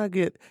 why don't I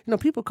get,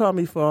 people call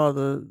me for all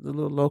the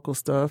little local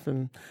stuff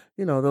and,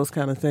 those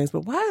kind of things,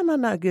 but why am I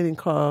not getting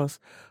calls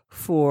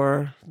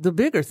for the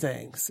bigger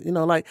things?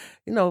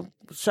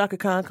 Shaka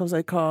Khan comes,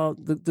 they call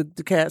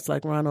the cats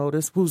like Ron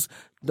Otis, who's,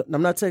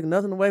 I'm not taking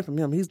nothing away from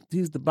him.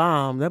 He's the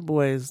bomb. That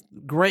boy is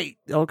great.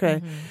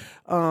 Okay.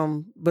 Mm-hmm.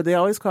 But they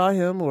always call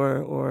him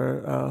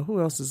or who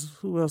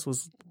else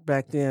was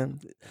back then?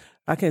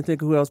 I can't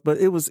think of who else, but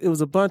it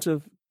was a bunch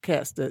of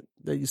cats that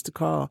they used to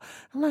call.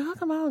 I'm like, how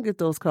come I don't get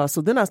those calls?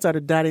 So then I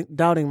started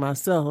doubting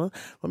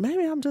myself. Well,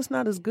 maybe I'm just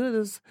not as good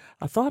as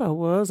I thought I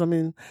was. I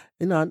mean,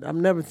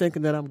 I'm never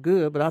thinking that I'm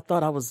good, but I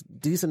thought I was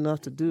decent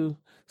enough to do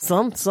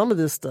some of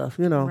this stuff,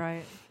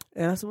 Right.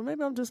 And I said, well,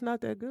 maybe I'm just not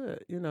that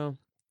good,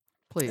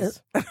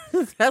 Please.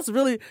 That's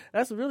really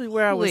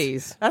where I was.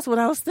 Please. That's what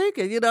I was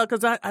thinking,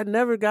 because I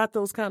never got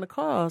those kind of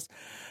calls.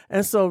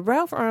 And so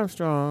Ralph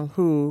Armstrong,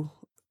 who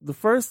the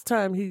first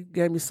time he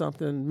gave me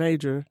something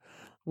major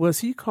was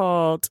he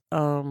called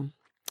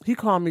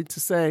me to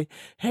say,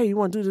 hey, you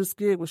want to do this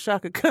gig with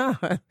Shaka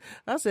Khan?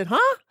 I said,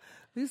 huh?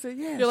 He said,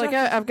 yeah. You're like,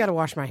 I've got to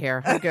wash my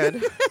hair. I'm good.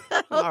 Okay.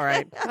 All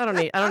right. I don't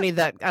need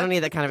that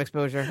kind of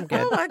exposure. I'm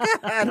good. Oh my God.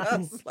 I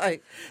was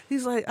like, he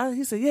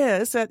said, yeah,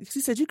 he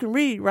said, you can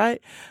read,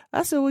 right?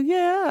 I said, well,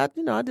 yeah,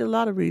 I did a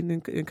lot of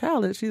reading in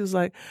college. He was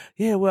like,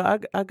 yeah, well,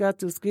 I got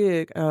this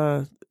gig,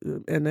 and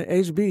the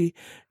HB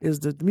is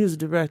the music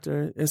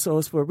director. And so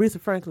it's for Aretha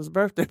Franklin's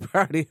birthday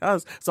party.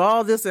 So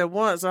all this at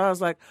once. So I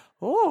was like,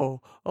 oh,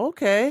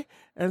 okay.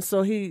 And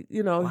so he,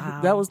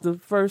 wow. That was the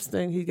first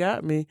thing he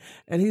got me.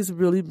 And he's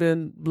really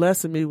been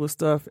blessing me with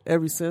stuff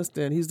ever since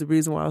then. He's the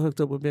reason why I hooked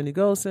up with Benny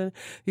Golson.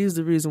 He's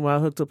the reason why I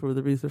hooked up with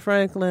Aretha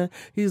Franklin.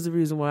 He's the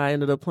reason why I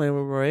ended up playing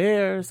with Roy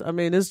Ayers. I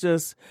mean, it's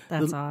just,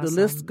 that's awesome.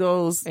 The list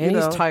goes. And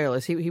he's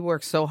tireless. He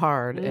works so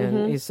hard, mm-hmm.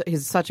 and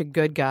he's such a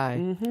good guy.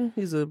 Mm-hmm.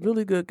 He's a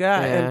really good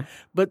guy. Yeah.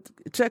 But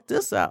check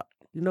this out.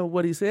 You know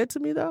what he said to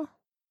me though?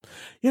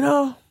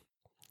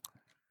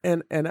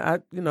 And I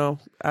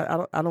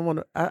don't want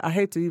to. I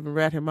hate to even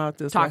rat him out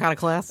this. Talk way. out of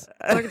class.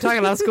 Talking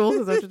out of school.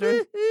 Is that what you're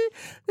doing?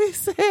 He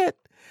said,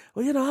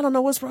 well, I don't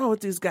know what's wrong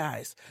with these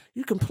guys.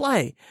 You can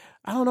play.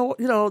 I don't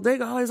know,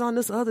 they're always on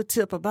this other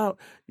tip about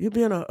you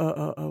being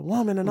a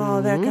woman and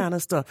all that kind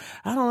of stuff.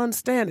 I don't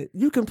understand it.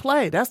 You can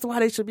play. That's why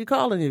they should be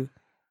calling you.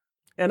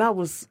 And I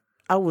was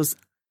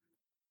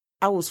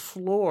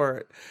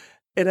floored.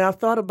 And I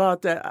thought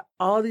about that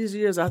all these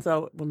years. I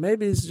thought, well,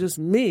 maybe it's just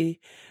me.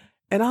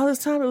 And all this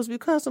time it was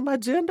because of my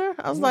gender.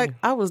 I was like,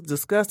 I was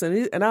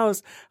disgusted. And I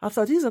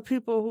thought, these are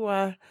people who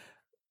I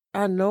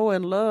know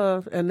and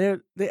love. And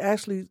they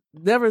actually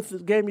never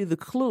gave me the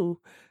clue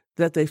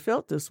that they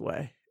felt this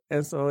way.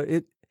 And so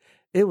it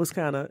was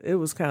kind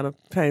of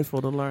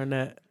painful to learn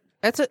that.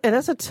 That's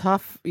a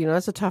tough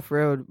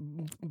road.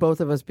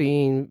 Both of us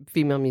being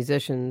female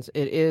musicians,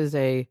 it's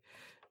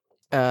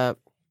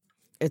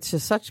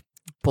just such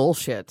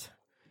bullshit.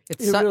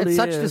 It's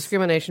such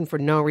discrimination for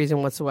no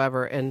reason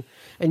whatsoever, and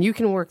you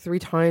can work 3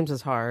 times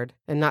as hard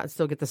and not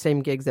still get the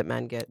same gigs that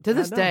men get. To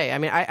this day, I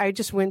mean, I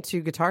just went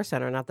to Guitar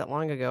Center not that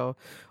long ago,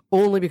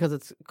 only because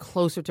it's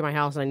closer to my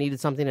house and I needed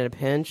something in a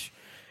pinch.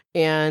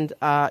 And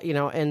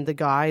and the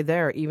guy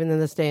there, even in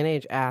this day and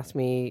age, asked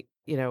me,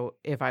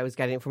 if I was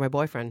getting it for my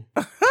boyfriend.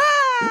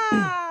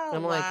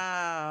 I'm like,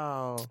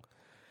 wow.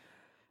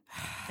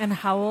 And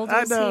how old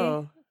is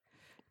he?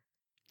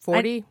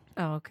 40.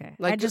 Oh, okay.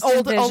 Like I just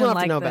old enough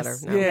like to know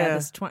this, better.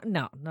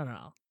 No. Yeah.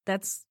 No.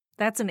 That's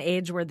an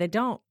age where they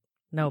don't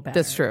know better.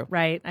 That's true,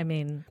 right? I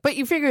mean, but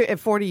you figure at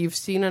 40 you've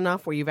seen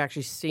enough where you've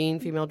actually seen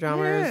female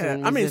drummers. Yeah.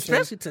 And I mean,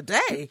 musicians. especially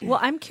today. well,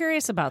 I'm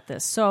curious about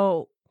this.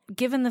 So,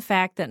 given the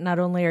fact that not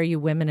only are you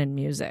women in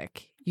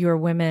music, you're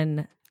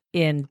women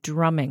in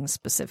drumming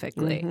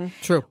specifically. Mm-hmm.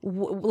 True.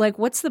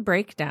 What's the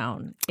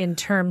breakdown in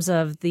terms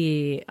of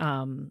the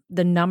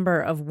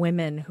number of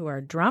women who are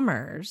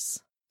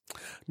drummers?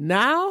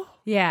 Now?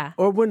 Yeah.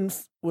 Or when,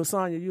 well,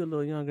 Sonia, you're a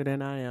little younger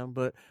than I am,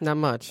 but Not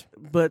much.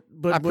 but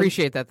I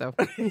appreciate that though.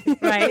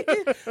 Right.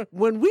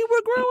 when we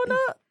were growing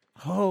up,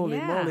 holy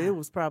Yeah. moly, it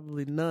was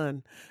probably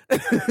none.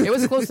 It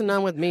was close to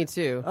none with me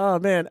too. Oh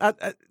man!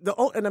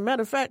 And a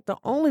matter of fact, the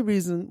only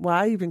reason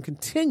why I even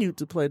continued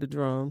to play the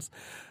drums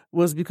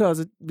was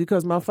because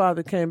my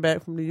father came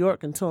back from New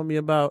York and told me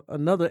about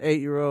another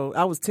 8-year-old.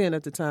 I was 10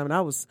 at the time, and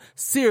I was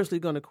seriously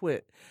going to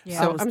quit.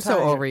 Yeah. So I'm so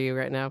tired. over you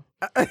right now.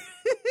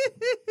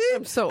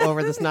 I'm so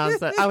over this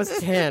nonsense. I was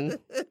 10.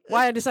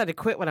 Why I decided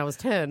to quit when I was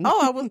 10? Oh,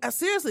 I was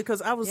seriously,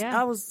 because I was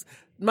Yeah.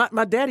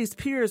 my daddy's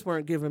peers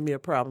weren't giving me a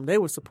problem. They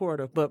were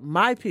supportive, but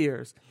my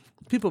peers,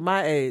 people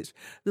my age,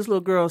 this little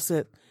girl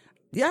said,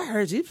 "Yeah, I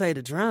heard you play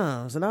the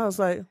drums," and I was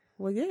like,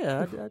 "Well,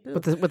 yeah, I do."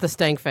 With the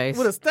stank face.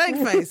 With a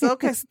stank face.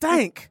 Okay,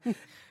 stank.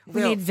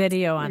 We need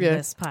video on Yeah.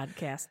 this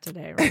podcast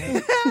today,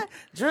 right?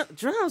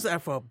 Drums are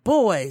for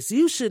boys.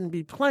 You shouldn't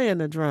be playing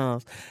the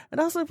drums.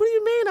 And I was like, "What do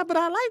you mean?" But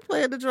I like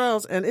playing the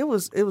drums. And I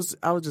was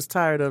just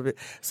tired of it.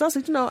 So I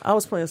said, I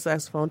was playing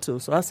saxophone too.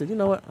 So I said, you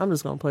know what? I'm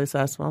just going to play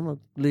saxophone. I'm going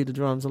to leave the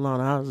drums alone.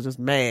 I was just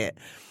mad.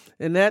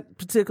 And that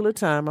particular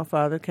time, my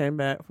father came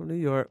back from New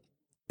York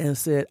and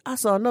said, "I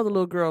saw another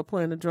little girl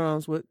playing the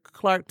drums with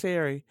Clark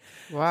Terry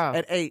Wow.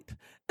 at 8.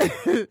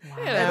 And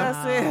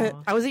I said,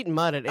 I was eating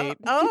mud at 8.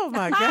 "Oh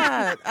my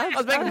God." I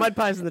was making mud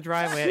pies in the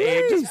driveway at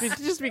 8.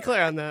 Just to be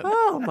clear on that.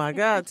 Oh my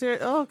God, Terry.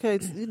 Okay,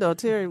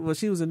 Terry. Well,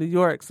 she was in New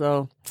York,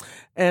 so,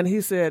 and I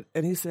said,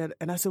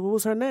 "What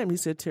was her name?" He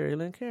said, "Terry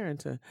Lynn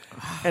Carrington,"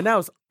 and that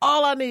was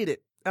all I needed.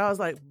 I was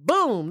like,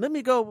 "Boom! Let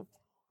me go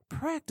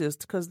practice,"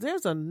 because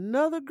there's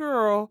another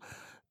girl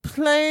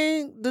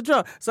playing the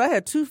drum. So I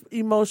had 2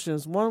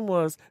 emotions. One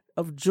was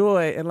of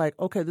joy and like,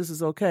 okay, this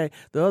is okay.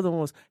 The other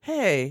one was,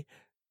 hey,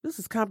 this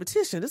is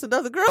competition. This is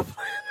another girl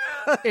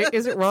playing.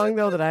 Is it wrong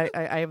though that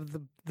I have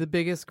the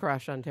biggest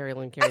crush on Terry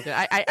Lynn Carrington?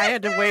 I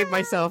had to wave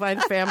myself. I had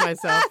to fan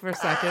myself for a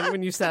second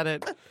when you said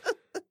it.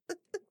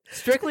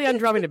 Strictly on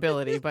drumming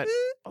ability, but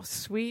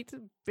sweet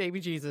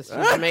baby Jesus,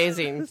 she's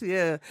amazing.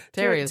 Yeah,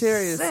 Terry is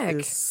sick.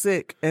 is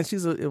sick, and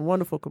she's a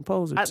wonderful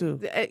composer too.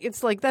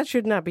 It's like that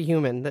should not be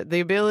human. The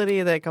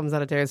ability that comes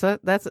out of Terry. So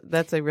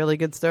that's a really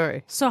good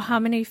story. So how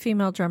many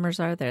female drummers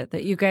are there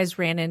that you guys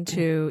ran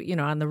into,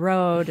 on the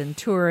road and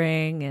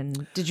touring?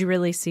 And did you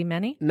really see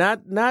many?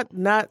 Not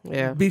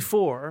Yeah.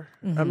 before.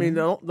 Mm-hmm. I mean,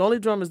 the only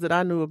drummers that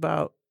I knew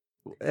about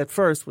at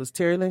first was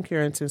Terry Lynn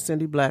Carrington,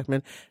 Cindy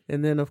Blackman,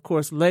 and then of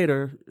course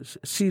later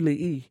Sheila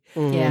E.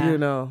 Yeah.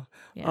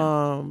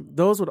 Yeah.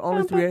 Those were the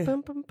only 3.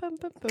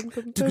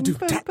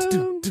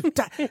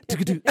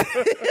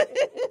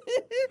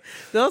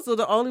 Those were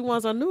the only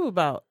ones I knew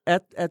about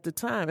at the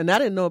time, and I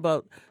didn't know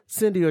about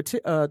Cindy or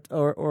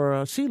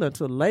Sheila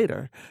until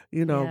later.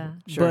 Yeah.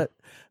 Sure.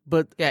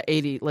 But Yeah,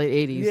 late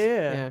 80s.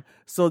 yeah.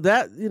 So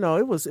that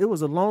it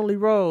was a lonely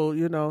road.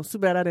 It's too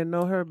bad I didn't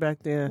know her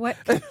back then. What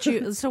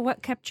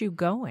kept you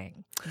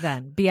going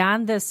then?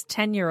 Beyond this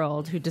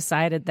 10-year-old who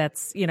decided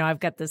that's, I've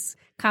got this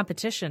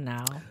competition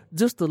now.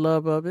 Just the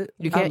love of it.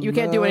 You can't do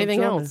love anything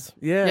drumming. else.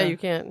 Yeah, you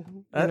can't.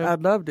 I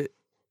loved it.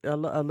 I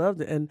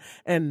loved it,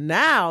 and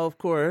now of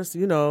course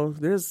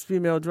there's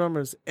female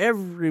drummers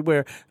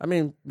everywhere. I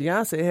mean,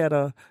 Beyonce had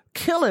a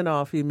killing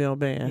all female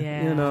band.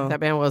 Yeah. That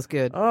band was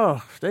good. Oh,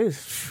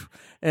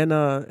 And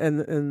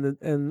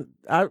when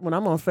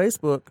I'm on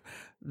Facebook,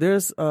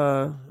 there's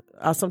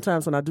I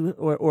sometimes when I do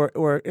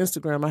or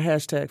Instagram, I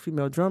hashtag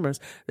female drummers.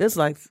 There's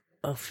like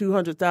a few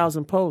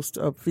 100,000 posts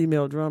of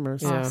female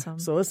drummers. Awesome.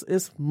 So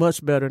it's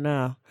much better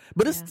now.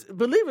 But it's,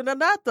 believe it or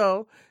not,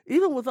 though,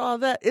 even with all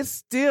that, it's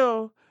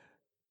still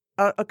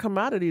a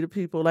commodity to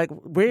people. Like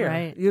where,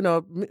 Right.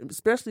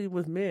 especially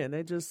with men,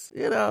 they just,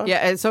 Yeah,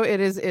 and so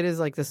it is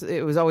like this.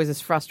 It was always this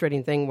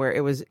frustrating thing where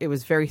it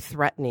was very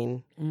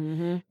threatening,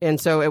 and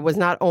so it was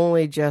not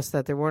only just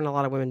that there weren't a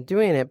lot of women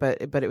doing it,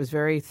 but it was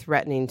very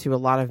threatening to a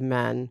lot of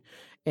men,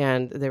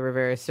 and they were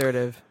very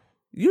assertive.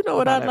 You know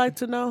what about I'd like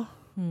to know?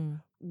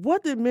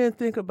 What did men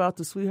think about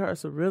the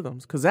Sweethearts of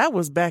Rhythms? Because that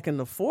was back in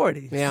the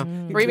 40s. Yeah,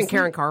 or even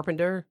Karen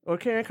Carpenter. Or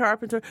Karen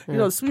Carpenter.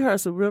 The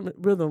Sweethearts of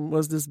Rhythm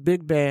was this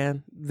big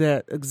band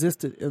that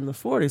existed in the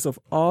 40s of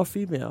all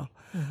female.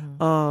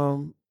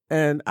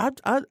 And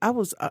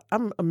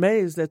I'm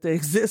amazed that they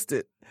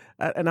existed.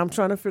 And I'm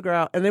trying to figure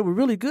out, and they were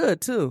really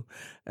good too.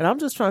 And I'm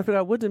just trying to figure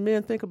out, what did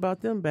men think about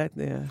them back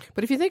then?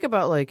 But if you think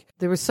about, like,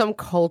 there was some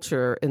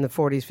culture in the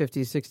 40s,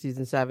 50s, 60s,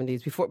 and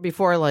 70s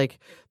before like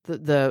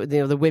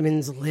the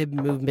women's lib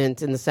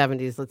movement in the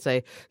 70s. Let's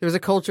say there was a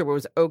culture where it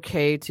was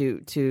okay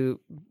to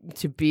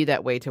be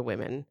that way to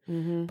women.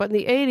 But in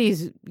the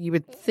 80s, you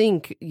would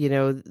think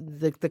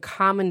the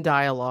common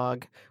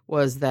dialogue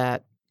was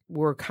that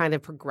we're kind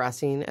of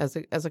progressing as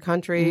a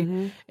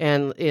country,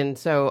 and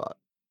so.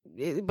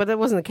 But that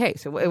wasn't the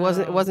case. It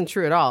wasn't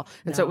true at all.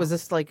 And so it was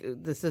this like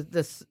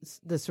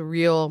this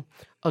real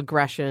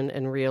aggression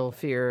and real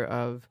fear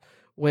of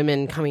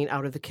women coming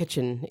out of the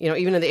kitchen.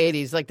 Even in the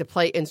 80s, like to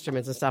play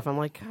instruments and stuff. I'm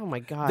like, oh my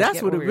God.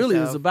 That's what it really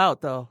yourself. is about,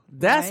 though.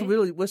 That's Right?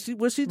 really what she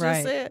just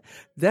Right. said.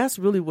 That's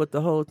really what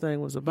the whole thing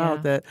was about.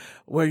 Yeah. That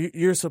where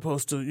you're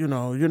supposed to, you're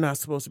not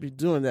supposed to be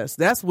doing that. So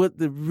that's what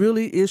the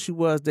really issue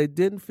was. They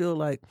didn't feel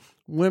like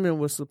women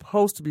were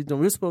supposed to be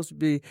doing. We're supposed to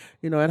be,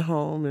 at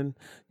home and,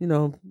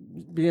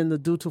 being the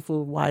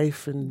dutiful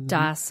wife and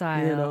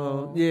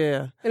Docile.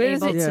 yeah. And it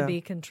is- Able yeah. to be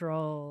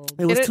controlled.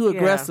 It was And too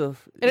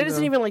aggressive. And it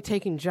isn't even like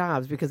taking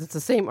jobs, because it's the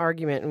same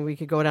argument, and we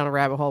could go down a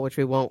rabbit hole, which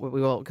we won't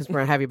because we're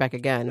going to have you back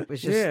again.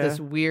 It's just Yeah. this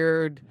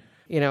weird,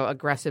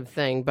 aggressive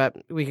thing, but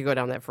we could go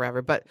down that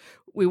forever. But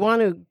we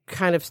want to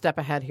kind of step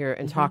ahead here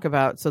and talk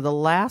about, so the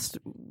last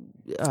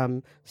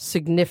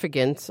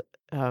significant,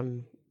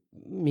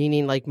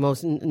 meaning like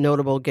most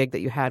notable gig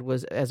that you had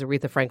was as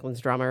Aretha Franklin's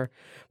drummer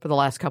for the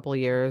last couple of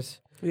years.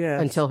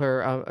 Yes. Until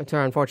her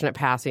unfortunate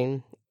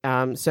passing.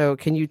 So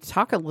can you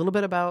talk a little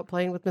bit about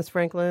playing with Miss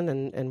Franklin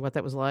and what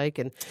that was like?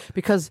 And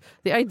because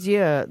the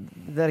idea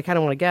that I kind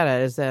of want to get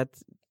at is that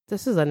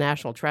this is a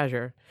national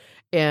treasure.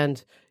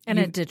 And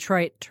a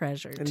Detroit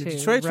treasure, And too. the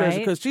Detroit treasure,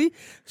 right? because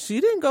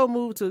she didn't go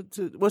move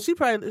to well, she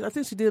probably, I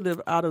think she did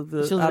live out of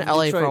the She was out in of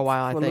LA Detroit for a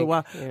while, I little think.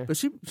 while. Yeah. But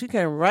she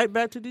came right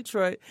back to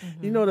Detroit.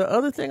 The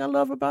other thing I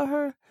love about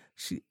her,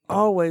 she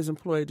always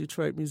employed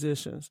Detroit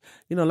musicians.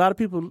 A lot of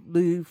people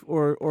leave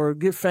or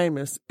get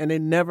famous and they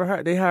never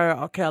hire. They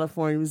hire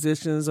California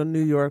musicians or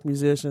New York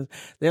musicians.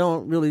 They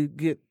don't really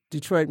get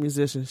Detroit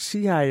musicians.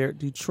 She hired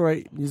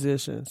Detroit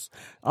musicians.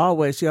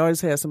 Always. She always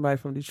had somebody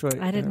from Detroit.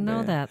 I didn't in her know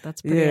band. that.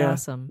 That's pretty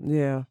awesome.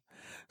 Yeah.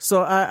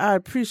 So I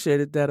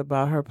appreciated that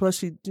about her. Plus,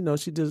 she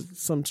did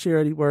some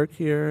charity work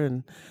here,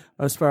 and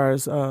as far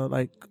as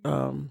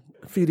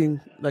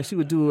feeding, like she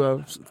would do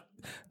a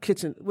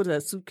kitchen, what is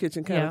that, soup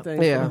kitchen kind of thing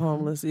for the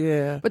homeless.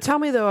 Yeah. But tell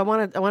me though, I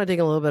want to dig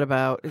a little bit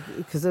about,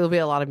 because there'll be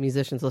a lot of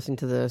musicians listening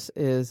to this,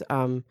 is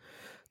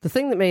the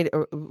thing that made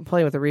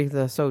playing with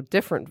Aretha so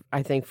different,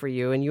 I think, for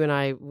you, and you and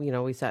I,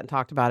 we sat and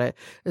talked about it,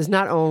 is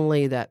not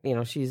only that,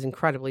 she's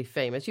incredibly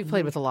famous. You've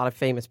played with a lot of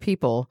famous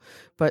people,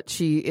 but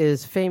she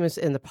is famous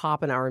in the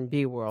pop and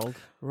R&B world.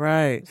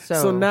 Right.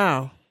 So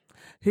now,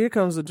 here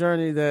comes the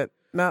journey that,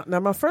 now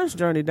my first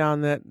journey down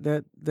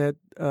that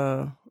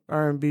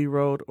R&B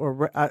road,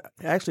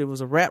 actually it was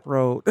a rap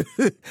road,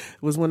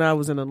 was when I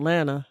was in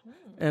Atlanta,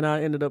 and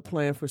I ended up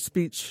playing for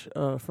Speech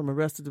from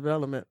Arrested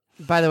Development.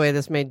 By the way,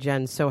 this made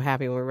Jen so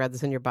happy when we read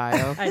this in your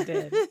bio. I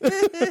did.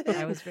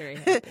 I was very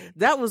happy.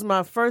 That was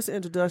my first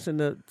introduction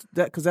to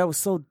that, because that was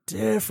so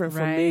different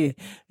for me.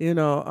 You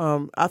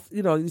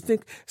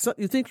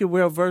think you're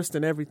well versed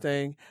in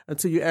everything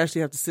until you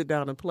actually have to sit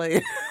down and play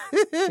it.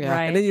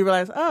 Right. And then you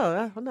realize,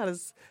 oh, I'm not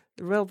as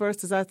well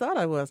versed as I thought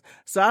I was.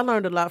 So I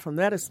learned a lot from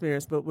that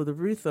experience. But with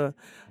Aretha,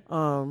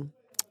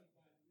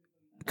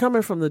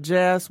 coming from the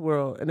jazz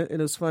world, and it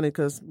was funny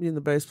because me and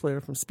the bass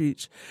player from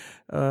Speech,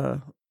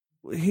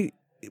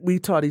 we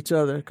taught each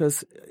other,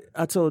 because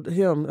I told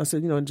him, I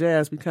said, in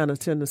jazz we kind of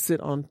tend to sit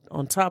on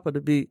top of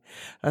the beat.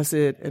 I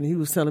said, and he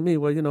was telling me,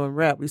 well, in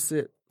rap we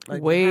sit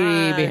like way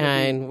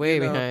behind,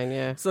 behind,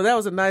 yeah. So that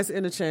was a nice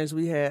interchange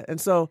we had.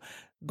 And so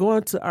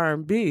going to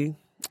R&B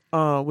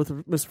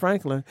with Miss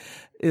Franklin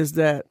is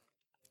that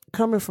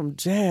coming from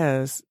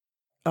jazz,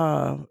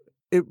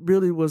 it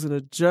really was an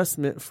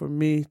adjustment for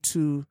me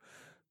to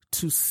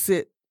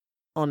sit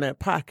on that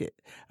pocket.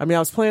 I mean, I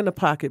was playing the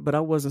pocket, but I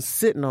wasn't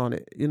sitting on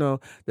it.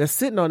 That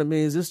sitting on it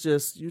means it's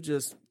just, you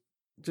just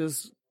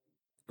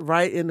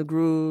right in the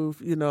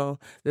groove.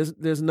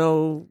 There's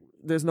no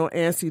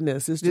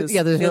antsiness. It's just there's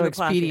in no the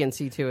pocket.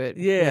 expediency to it.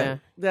 Yeah,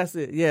 that's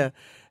it. Yeah,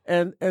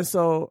 and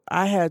so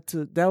I had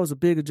to. That was a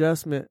big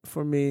adjustment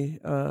for me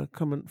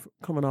coming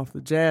off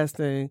the jazz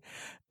thing.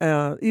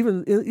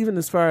 Even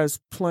as far as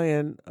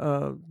playing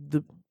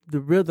the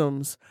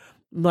rhythms,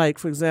 like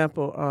for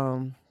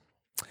example,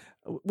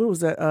 what was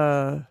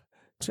that?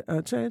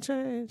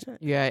 Chain.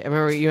 Yeah, I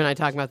remember you and I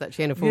talking about that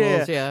Chain of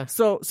Fools. Yeah.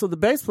 So the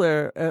bass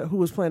player who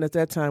was playing at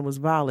that time was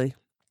Volley,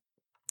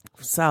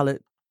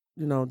 solid,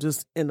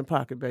 just in the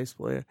pocket bass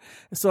player.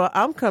 And so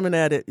I'm coming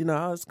at it.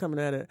 I was coming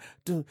at it.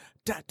 I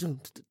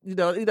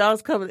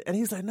was coming, and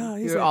he's like, no,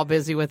 you're all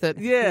busy with it.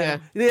 Yeah.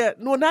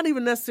 No, not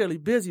even necessarily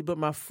busy, but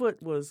my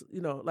foot was,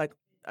 like.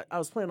 I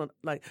was playing on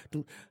like, I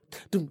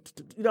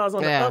was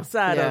on the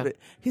upside of it.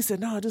 He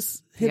said, "No,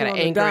 just hit it on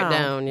the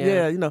down."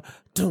 It down.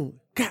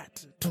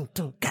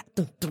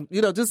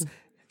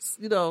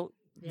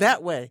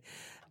 That way.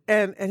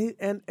 And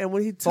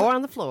when he four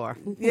on the floor.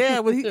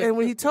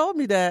 when he told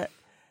me that,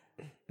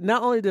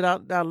 not only did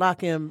I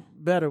lock in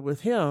better with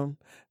him,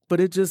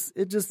 but it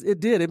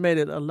made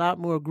it a lot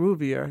more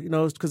groovier,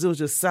 because it was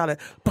just solid,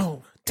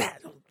 boom,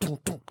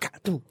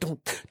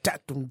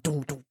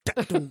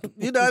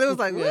 it was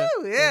like, woo,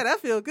 yeah, that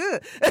feels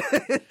good.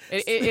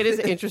 It is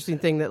an interesting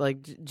thing that, like,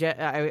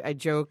 I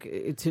joke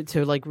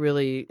to like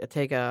really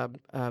take a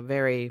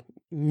very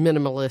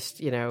minimalist,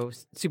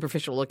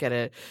 superficial look at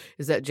it,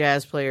 is that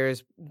jazz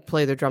players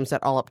play their drum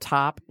set all up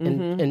top,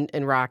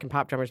 and rock and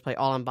pop drummers play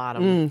all on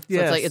bottom. So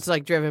it's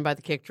like driven by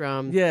the kick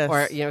drum. Yes.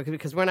 Or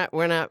because we're not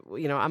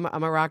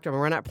I'm a rock drummer.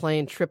 We're not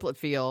playing triplet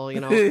feel, on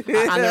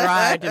the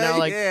ride.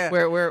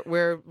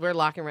 We're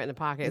locking right in the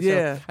pocket.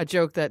 Yeah. So I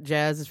joke that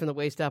jazz is from the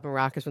waist up and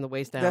rock is from the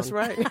waist down. That's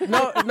right.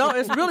 No,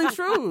 it's really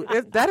true.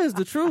 That is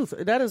the truth.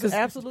 That is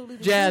absolutely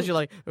the jazz. truth. You're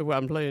like, well,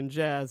 I'm playing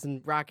jazz,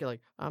 and rock, you're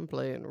like, I'm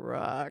playing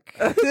rock.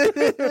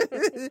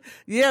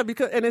 Yeah,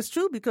 and it's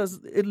true, because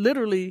it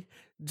literally,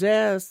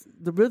 jazz,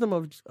 the rhythm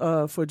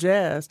of for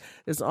jazz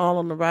is all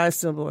on the ride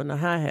cymbal and the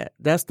hi-hat.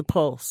 That's the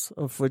pulse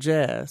for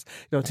jazz.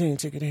 The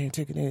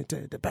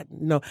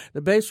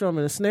bass drum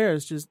and the snare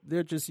is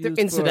they're used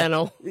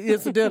incidental.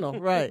 Incidental,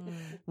 right.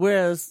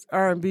 Whereas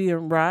R&B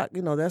and rock,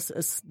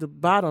 it's the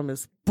bottom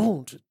is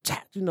boom,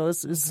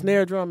 it's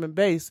snare drum and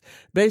bass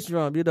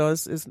drum,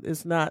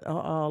 it's not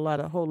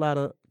a whole lot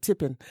of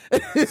tipping.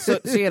 So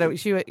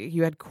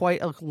you had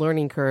quite a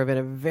learning curve in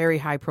a very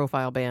high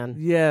profile band.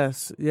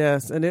 Yes,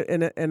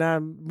 and I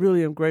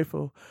really am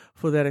grateful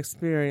for that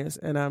experience,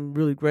 and I'm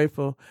really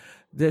grateful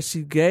that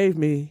she gave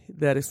me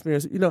that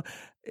experience.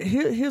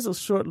 Here's a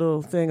short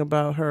little thing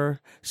about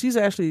her. She's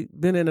actually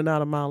been in and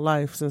out of my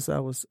life since I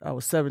was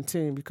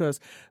 17,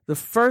 because the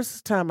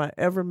first time I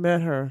ever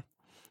met her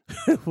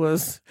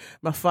was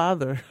my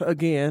father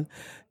again.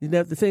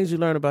 The things you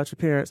learn about your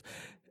parents.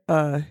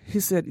 He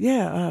said,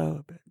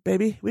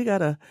 baby, we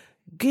got a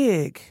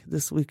gig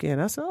this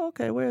weekend. I said, oh,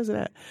 okay, where is it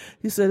at?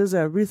 He said, it's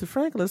at Aretha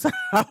Franklin's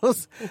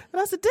house.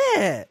 And I said,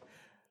 Dad,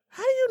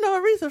 how do you know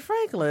Aretha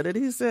Franklin? And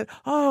he said,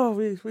 oh,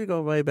 we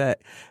go way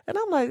back. And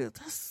I'm like,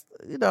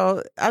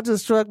 I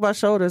just shrugged my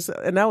shoulders.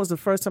 And that was the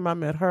first time I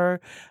met her.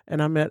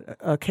 And I met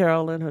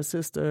Carolyn, her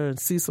sister, and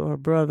Cecil, her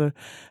brother.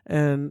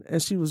 And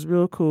she was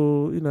real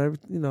cool.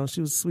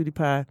 She was sweetie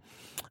pie.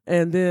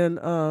 And then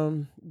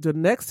the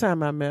next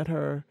time I met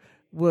her,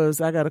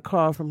 I got a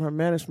call from her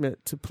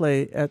management to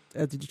play at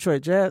the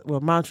Detroit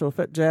Montreux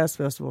Jazz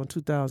Festival in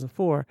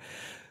 2004.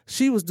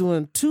 She was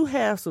doing two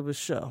halves of a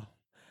show.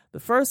 The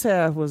first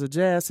half was a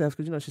jazz half,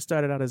 because she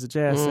started out as a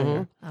jazz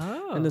singer.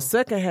 Oh. And the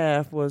second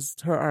half was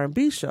her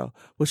R&B show.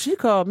 Well, she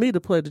called me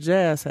to play the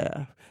jazz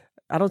half.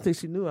 I don't think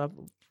she knew I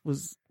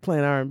was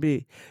playing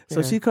R&B.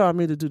 So she called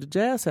me to do the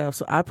jazz half.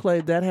 So I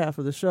played that half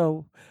of the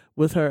show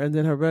with her, and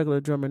then her regular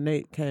drummer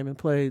Nate came and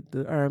played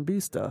the R&B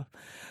stuff.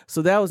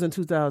 So that was in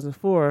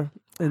 2004.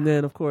 And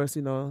then, of course,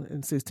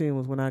 in 16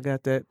 was when I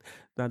got that.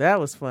 Now, that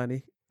was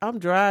funny. I'm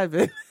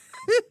driving.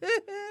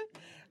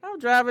 I'm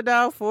driving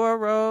down Ford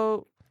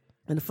Road,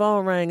 and the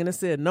phone rang, and it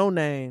said no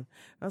name.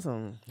 I was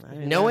like,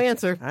 no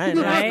answer. I ain't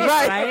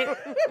Right.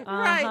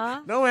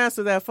 Right. No answer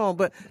to that phone.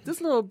 But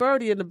this little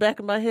birdie in the back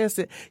of my head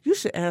said, you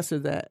should answer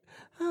that.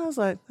 I was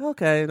like,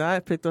 okay. And I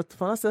picked up the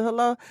phone. I said,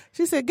 hello.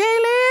 She said,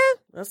 Gaylen?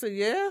 I said,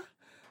 yeah.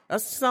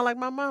 That sound like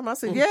my mom. I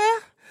said, yeah.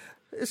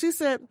 She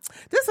said,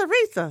 this is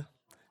Aretha.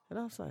 And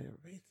I was like,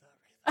 Aretha.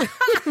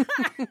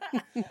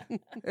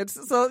 And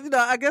so,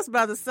 I guess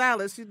by the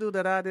silence, she knew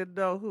that I didn't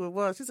know who it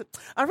was. She said,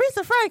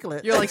 Aretha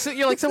Franklin. You're like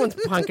someone's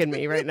punking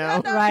me right now.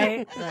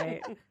 Right.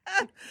 And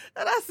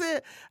I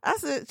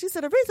said, she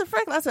said, Aretha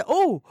Franklin. I said,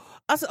 oh.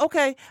 I said,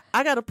 okay,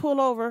 I got to pull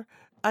over.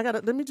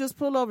 Let me just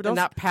pull over. And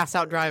not pass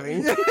out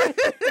driving. So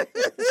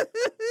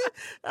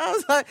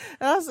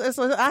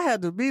I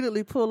had to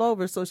immediately pull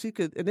over so she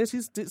could, and then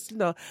she's,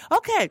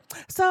 okay,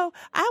 so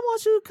I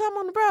want you to come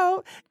on the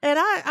road, and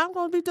I'm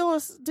going to be doing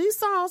these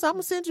songs. I'm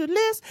going to send you a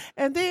list,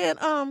 and then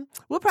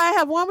we'll probably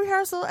have one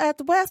rehearsal at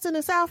the Westin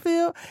and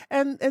Southfield,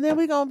 and then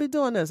we're going to be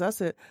doing this. I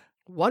said,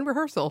 One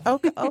rehearsal.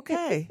 Okay.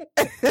 Okay.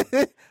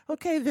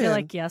 Okay then. You're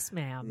like, yes,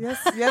 ma'am.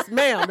 Yes,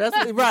 ma'am. That's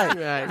right.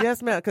 Right.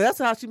 Yes, ma'am. Because that's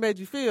how she made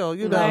you feel,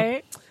 you know.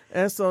 Right.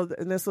 And so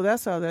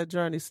that's how that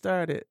journey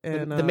started.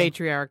 And The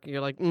matriarch,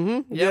 you're like,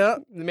 mm-hmm.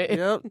 Yep. Yep.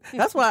 Yep.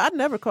 That's why I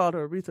never called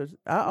her Aretha.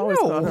 I always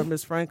called her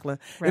Miss Franklin.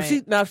 Right.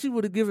 If she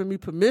would have given me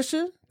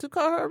permission to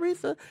call her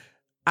Aretha,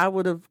 I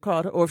would have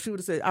called her. Or if she would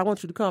have said, I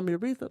want you to call me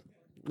Aretha,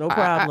 no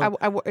problem.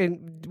 I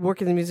in work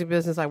in the music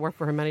business. I worked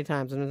for her many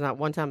times, and there's not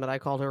one time that I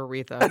called her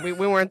Aretha. We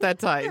weren't that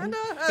tight.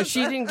 But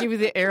she didn't give you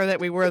the air that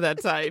we were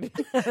that tight.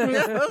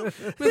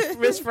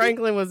 Miss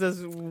Franklin was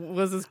as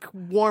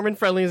warm and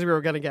friendly as we were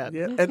going to get.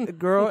 Yeah, and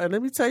girl, and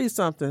let me tell you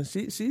something.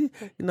 She's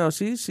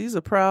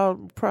a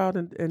proud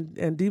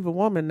and diva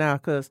woman now,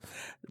 because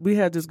we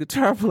had this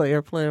guitar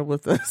player playing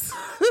with us,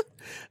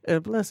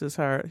 and bless his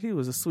heart, he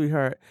was a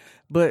sweetheart.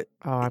 But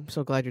I'm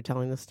so glad you're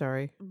telling this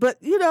story. But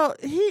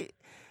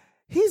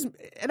he's,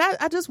 and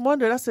I just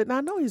wondered. I said, now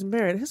I know he's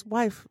married. His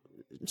wife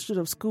should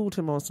have schooled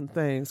him on some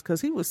things,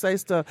 because he would say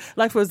stuff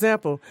like, for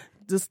example,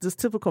 this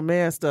typical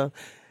man stuff.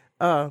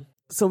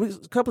 So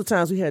a couple of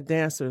times we had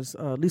dancers,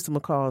 Lisa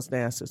McCall's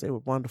dancers. They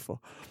were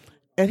wonderful.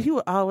 And he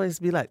would always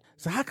be like,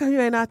 so how come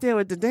you ain't out there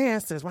with the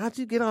dancers? Why don't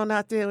you get on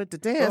out there with the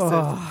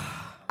dancers?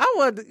 I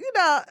would,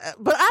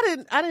 but I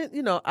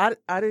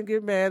didn't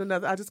get mad or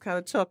nothing. I just kind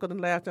of chuckled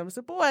and laughed at him and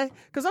said, boy,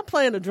 because I'm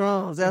playing the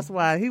drums. That's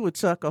why he would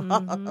chuckle.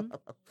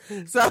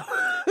 Mm-hmm. So,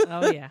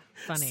 oh, yeah.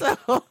 Funny.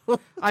 So,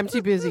 I'm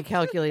too busy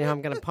calculating how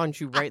I'm going to punch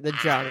you right in the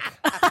junk.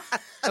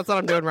 That's what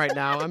I'm doing right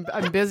now.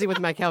 I'm busy with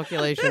my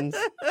calculations,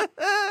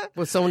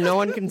 so no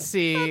one can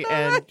see,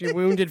 and you're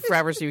wounded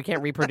forever, so you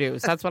can't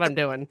reproduce. That's what I'm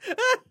doing.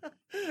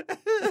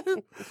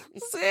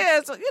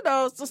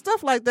 so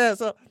stuff like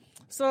that.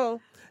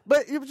 So.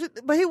 But he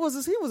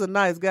was a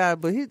nice guy,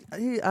 but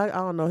I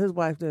don't know, his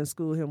wife didn't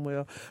school him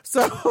well.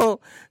 So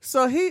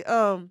he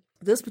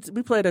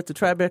we played at the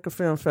Tribeca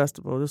Film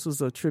Festival. This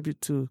was a tribute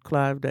to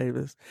Clive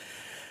Davis.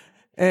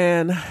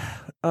 And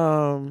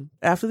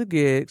after the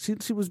gig, she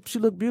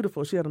looked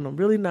beautiful. She had on a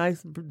really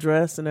nice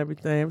dress and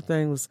everything.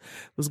 Everything was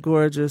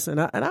gorgeous. And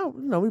I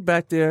we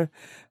back there.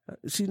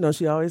 She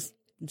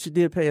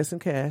did pay us in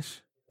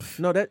cash.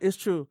 No, that is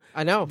true.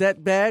 I know.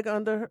 That bag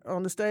on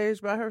the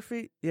stage by her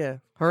feet, yeah.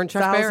 Her and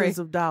Chuck Berry. Thousands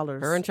of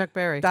dollars. Her and Chuck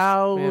Berry.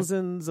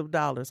 Thousands of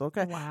dollars,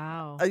 okay?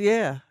 Wow.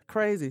 Yeah,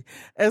 crazy.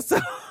 And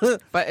so,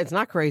 but it's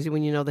not crazy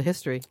when you know the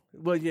history.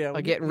 Well, yeah.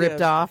 Of getting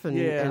ripped off and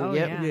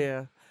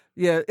yeah.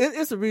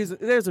 It's a reason.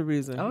 There's a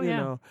reason, you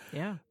know.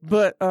 Yeah.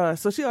 But,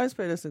 so she always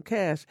paid us in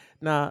cash.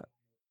 Now,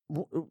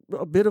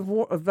 a bit of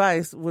more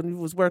advice when you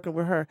was working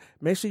with her: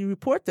 make sure you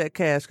report that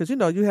cash, because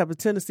you have a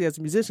tendency as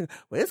a musician.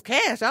 Well, it's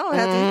cash. I don't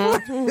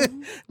have to report it.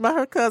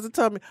 Her cousin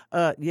told me,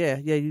 yeah,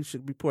 you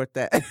should report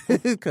that,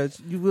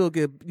 because you will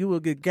get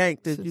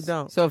ganked if you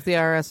don't. So if the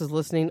IRS is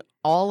listening,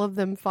 all of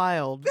them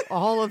filed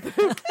all of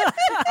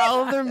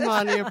their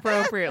money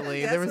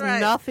appropriately. There was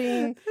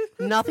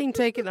nothing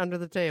taken under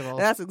the table.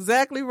 That's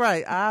exactly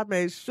right. I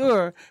made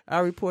sure I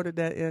reported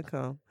that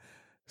income.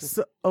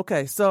 So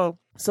okay, so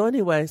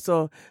anyway,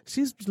 so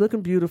she's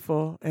looking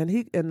beautiful, and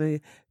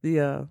the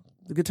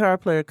guitar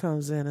player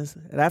comes in,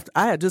 and after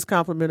I had just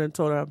complimented and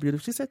told her how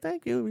beautiful, she said,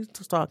 "Thank you." We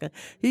was talking.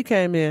 He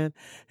came in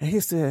and he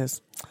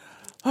says,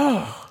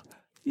 "Oh,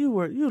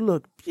 you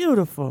look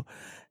beautiful,"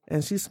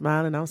 and she's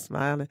smiling. I'm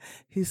smiling.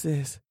 He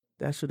says,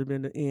 "That should have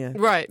been the end."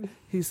 Right.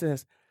 He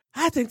says,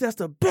 "I think that's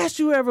the best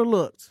you ever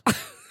looked."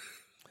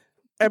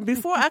 And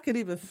before I could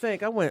even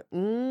think, I went,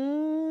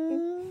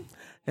 and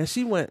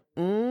she went,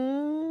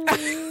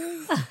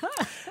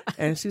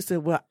 and she said,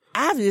 "Well,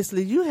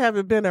 obviously you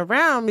haven't been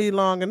around me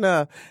long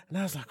enough." And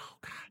I was like, "Oh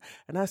God!"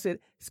 And I said,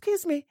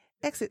 "Excuse me,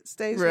 exit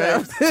stage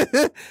left."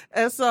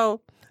 And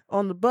so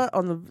in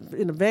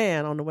the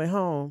van on the way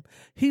home,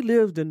 he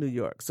lived in New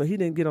York, so he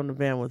didn't get on the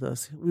van with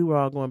us. We were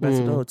all going back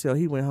to the hotel.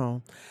 He went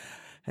home,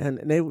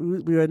 and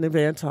we were in the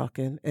van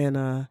talking,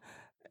 and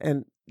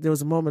there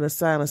was a moment of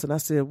silence, and I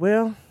said,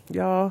 "Well,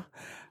 y'all,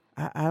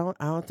 I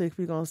don't think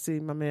we're gonna see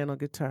my man on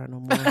guitar no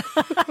more."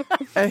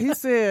 And he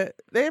said,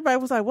 everybody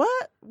was like,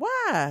 "What?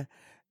 Why?"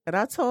 And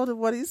I told him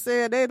what he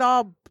said. They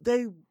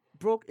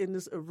broke in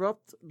this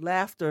erupt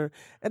laughter,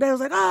 and they was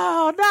like,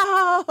 "Oh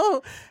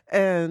no!"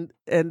 And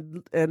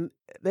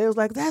they was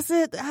like, "That's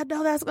it. I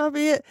know that's gonna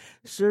be it."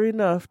 Sure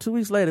enough, 2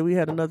 weeks later, we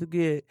had another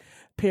gig.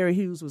 Perry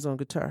Hughes was on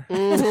guitar.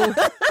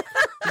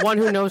 Mm-hmm. One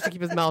who knows to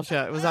keep his mouth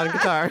shut. It was on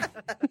guitar.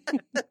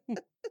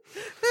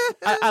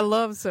 I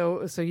love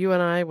so you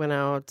and I went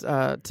out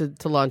to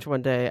lunch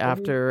one day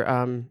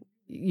after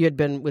you had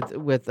been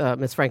with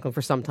Miss Franklin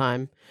for some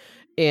time,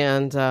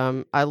 and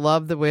I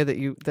love the way that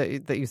you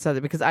said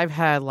it, because I've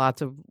had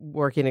lots of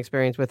working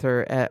experience with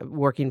her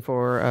working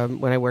for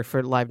when I worked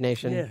for Live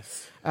Nation.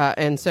 Yes,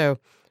 and so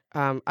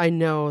I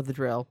know the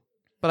drill,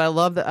 but I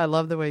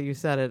love the way you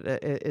said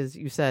it. Is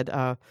you said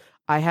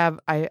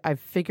I've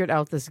figured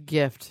out this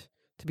gift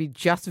to be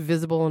just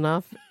visible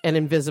enough and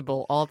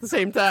invisible all at the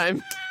same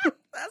time.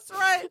 That's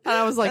right. And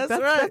I was like,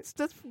 that's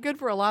that's good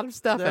for a lot of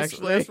stuff,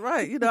 actually. That's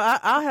right.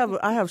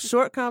 I have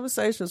short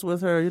conversations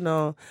with her,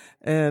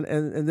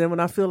 and then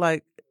when I feel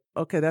like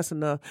okay, that's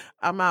enough.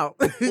 I'm out.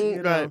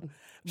 You know? Right.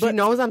 She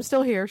knows I'm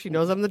still here. She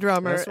knows I'm the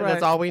drummer. That's And right.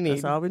 that's all we need.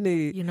 That's all we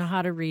need. You know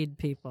how to read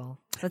people.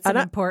 That's And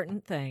an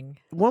important thing.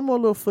 One more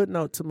little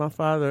footnote to my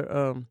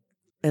father,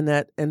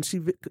 and she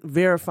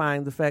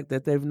verifying the fact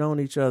that they've known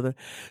each other.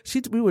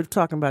 We were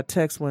talking about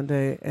text one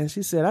day, and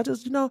she said,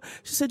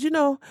 she said,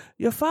 your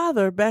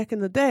father back in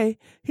the day,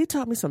 he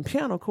taught me some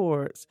piano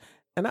chords.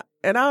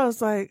 And I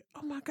was like,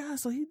 oh my God,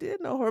 so he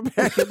did know her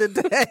back in the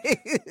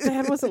day.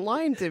 Dad wasn't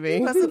lying to me.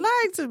 He wasn't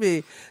lying to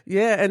me.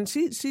 Yeah, and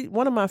she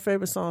one of my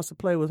favorite songs to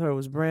play with her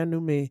was Brand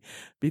New Me,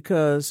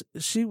 because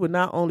she would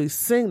not only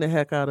sing the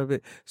heck out of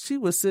it, she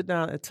would sit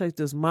down and take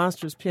this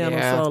monstrous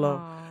piano solo.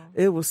 Aww.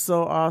 It was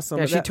so awesome.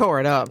 Yeah, she tore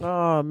it up.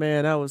 Oh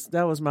man, that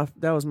was my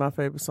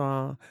favorite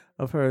song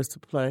of hers to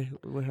play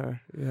with her.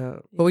 Yeah.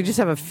 Well, we just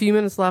have a few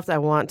minutes left. I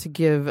want to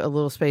give a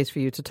little space for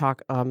you to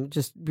talk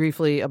just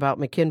briefly about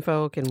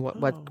McKinfolk and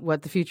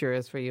what the future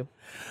is for you.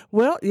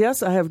 Well,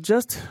 yes, I have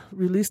just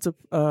released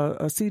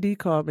a CD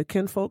called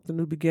McKinfolk, The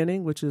New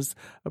Beginning, which is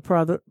a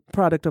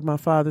product of my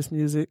father's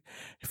music.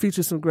 It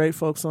features some great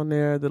folks on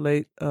there, the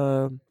late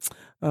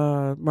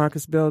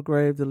Marcus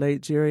Belgrave, the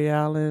late Jerry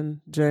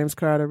Allen, James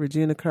Carter,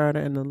 Regina Carter,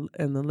 and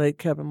the late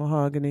Kevin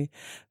Mahogany,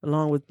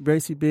 along with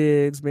Bracy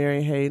Biggs,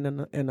 Marion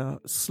Hayden, and a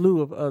slew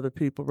of other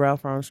people,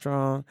 Ralph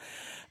Armstrong.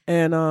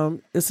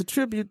 And it's a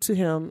tribute to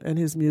him and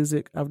his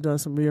music. I've done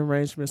some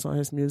rearrangements on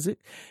his music,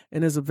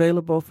 and it's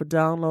available for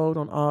download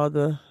on all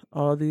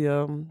the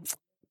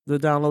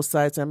download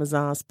sites,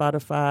 Amazon,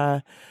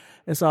 Spotify.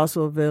 It's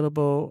also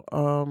available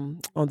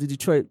on the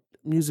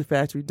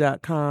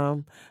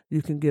DetroitMusicFactory.com.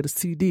 You can get a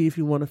CD if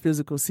you want a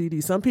physical CD.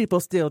 Some people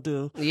still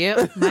do.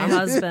 Yep. My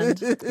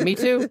husband. Me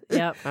too.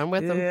 Yep. I'm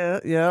with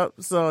them. Yeah.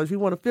 So if you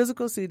want a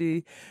physical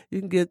CD, you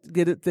can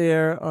get it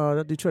there,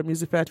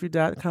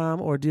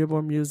 DetroitMusicFactory.com or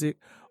Dearborn Music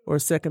or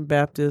Second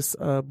Baptist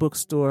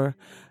bookstore,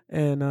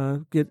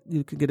 and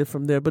you can get it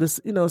from there. But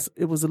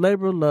it was a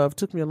labor of love. It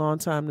took me a long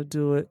time to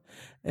do it,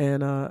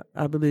 and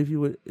I believe you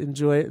would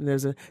enjoy it. And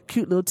there's a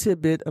cute little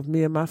tidbit of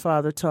me and my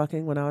father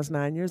talking when I was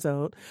 9 years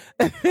old.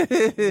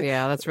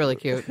 Yeah, that's really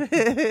cute.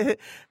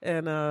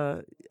 And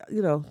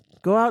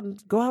go out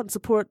and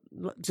support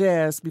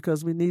jazz,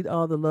 because we need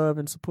all the love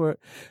and support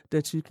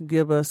that you can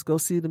give us. Go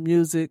see the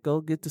music. Go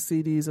get the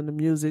CDs and the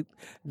music.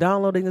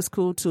 Downloading is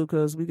cool too,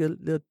 because we get a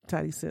little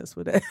tiny cents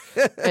for that.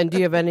 And do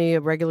you have any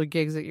regular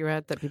gigs that you're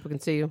at that people can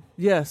see you?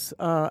 Yes,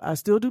 I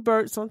still do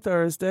Burt's on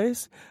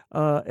Thursdays.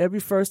 Every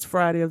first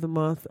Friday of the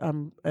month,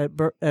 I'm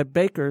at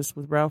Baker's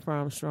with Ralph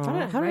Armstrong.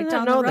 How did Right I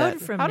down not know the road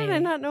that? from How did I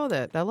me. not know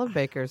that? I love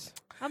Baker's.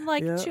 I'm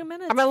like Yeah. 2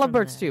 minutes. I mean, I love from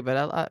Burt's there, too,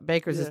 but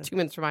Baker's Yeah. is 2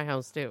 minutes from my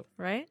house too.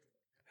 right?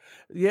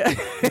 Yeah.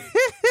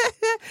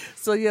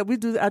 So yeah,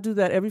 I do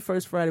that every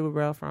first Friday with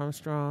Ralph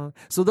Armstrong.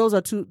 So those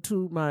are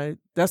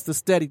that's the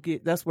steady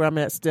gig. That's where I'm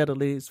at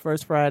steadily. It's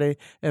first Friday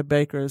at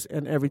Baker's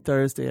and every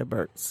Thursday at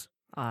Burt's.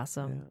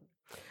 Awesome.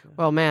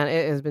 Well, man,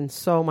 it has been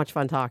so much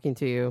fun talking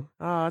to you.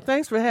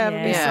 Thanks for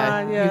having me, Yeah.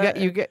 son.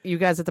 Yeah. You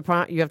guys at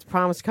you have to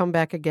promise to come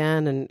back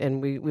again,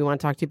 and we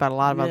want to talk to you about a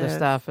lot of other Yes.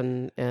 stuff.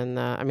 And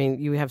I mean,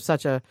 you have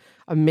such a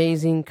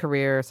amazing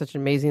career, such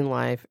an amazing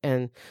life,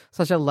 and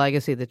such a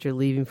legacy that you're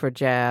leaving for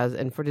jazz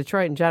and for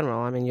Detroit in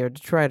general. I mean, you're a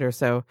Detroiter,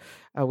 so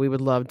we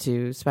would love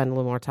to spend a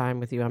little more time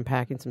with you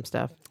unpacking some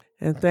stuff.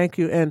 And thank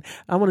you. And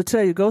I want to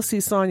tell you, go see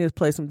Sonia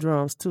play some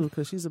drums too,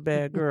 because she's a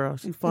bad girl.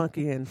 She's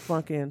funky and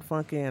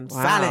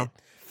solid.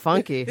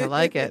 Funky, I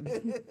like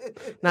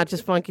it. Not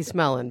just funky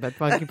smelling, but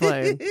funky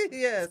playing.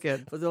 Yes. It's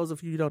good. For those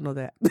of you who don't know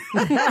that.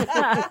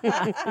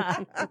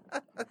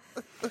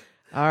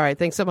 All right,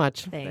 thanks so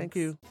much. Thanks. Thank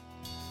you.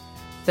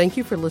 Thank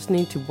you for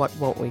listening to What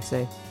Won't We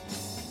Say?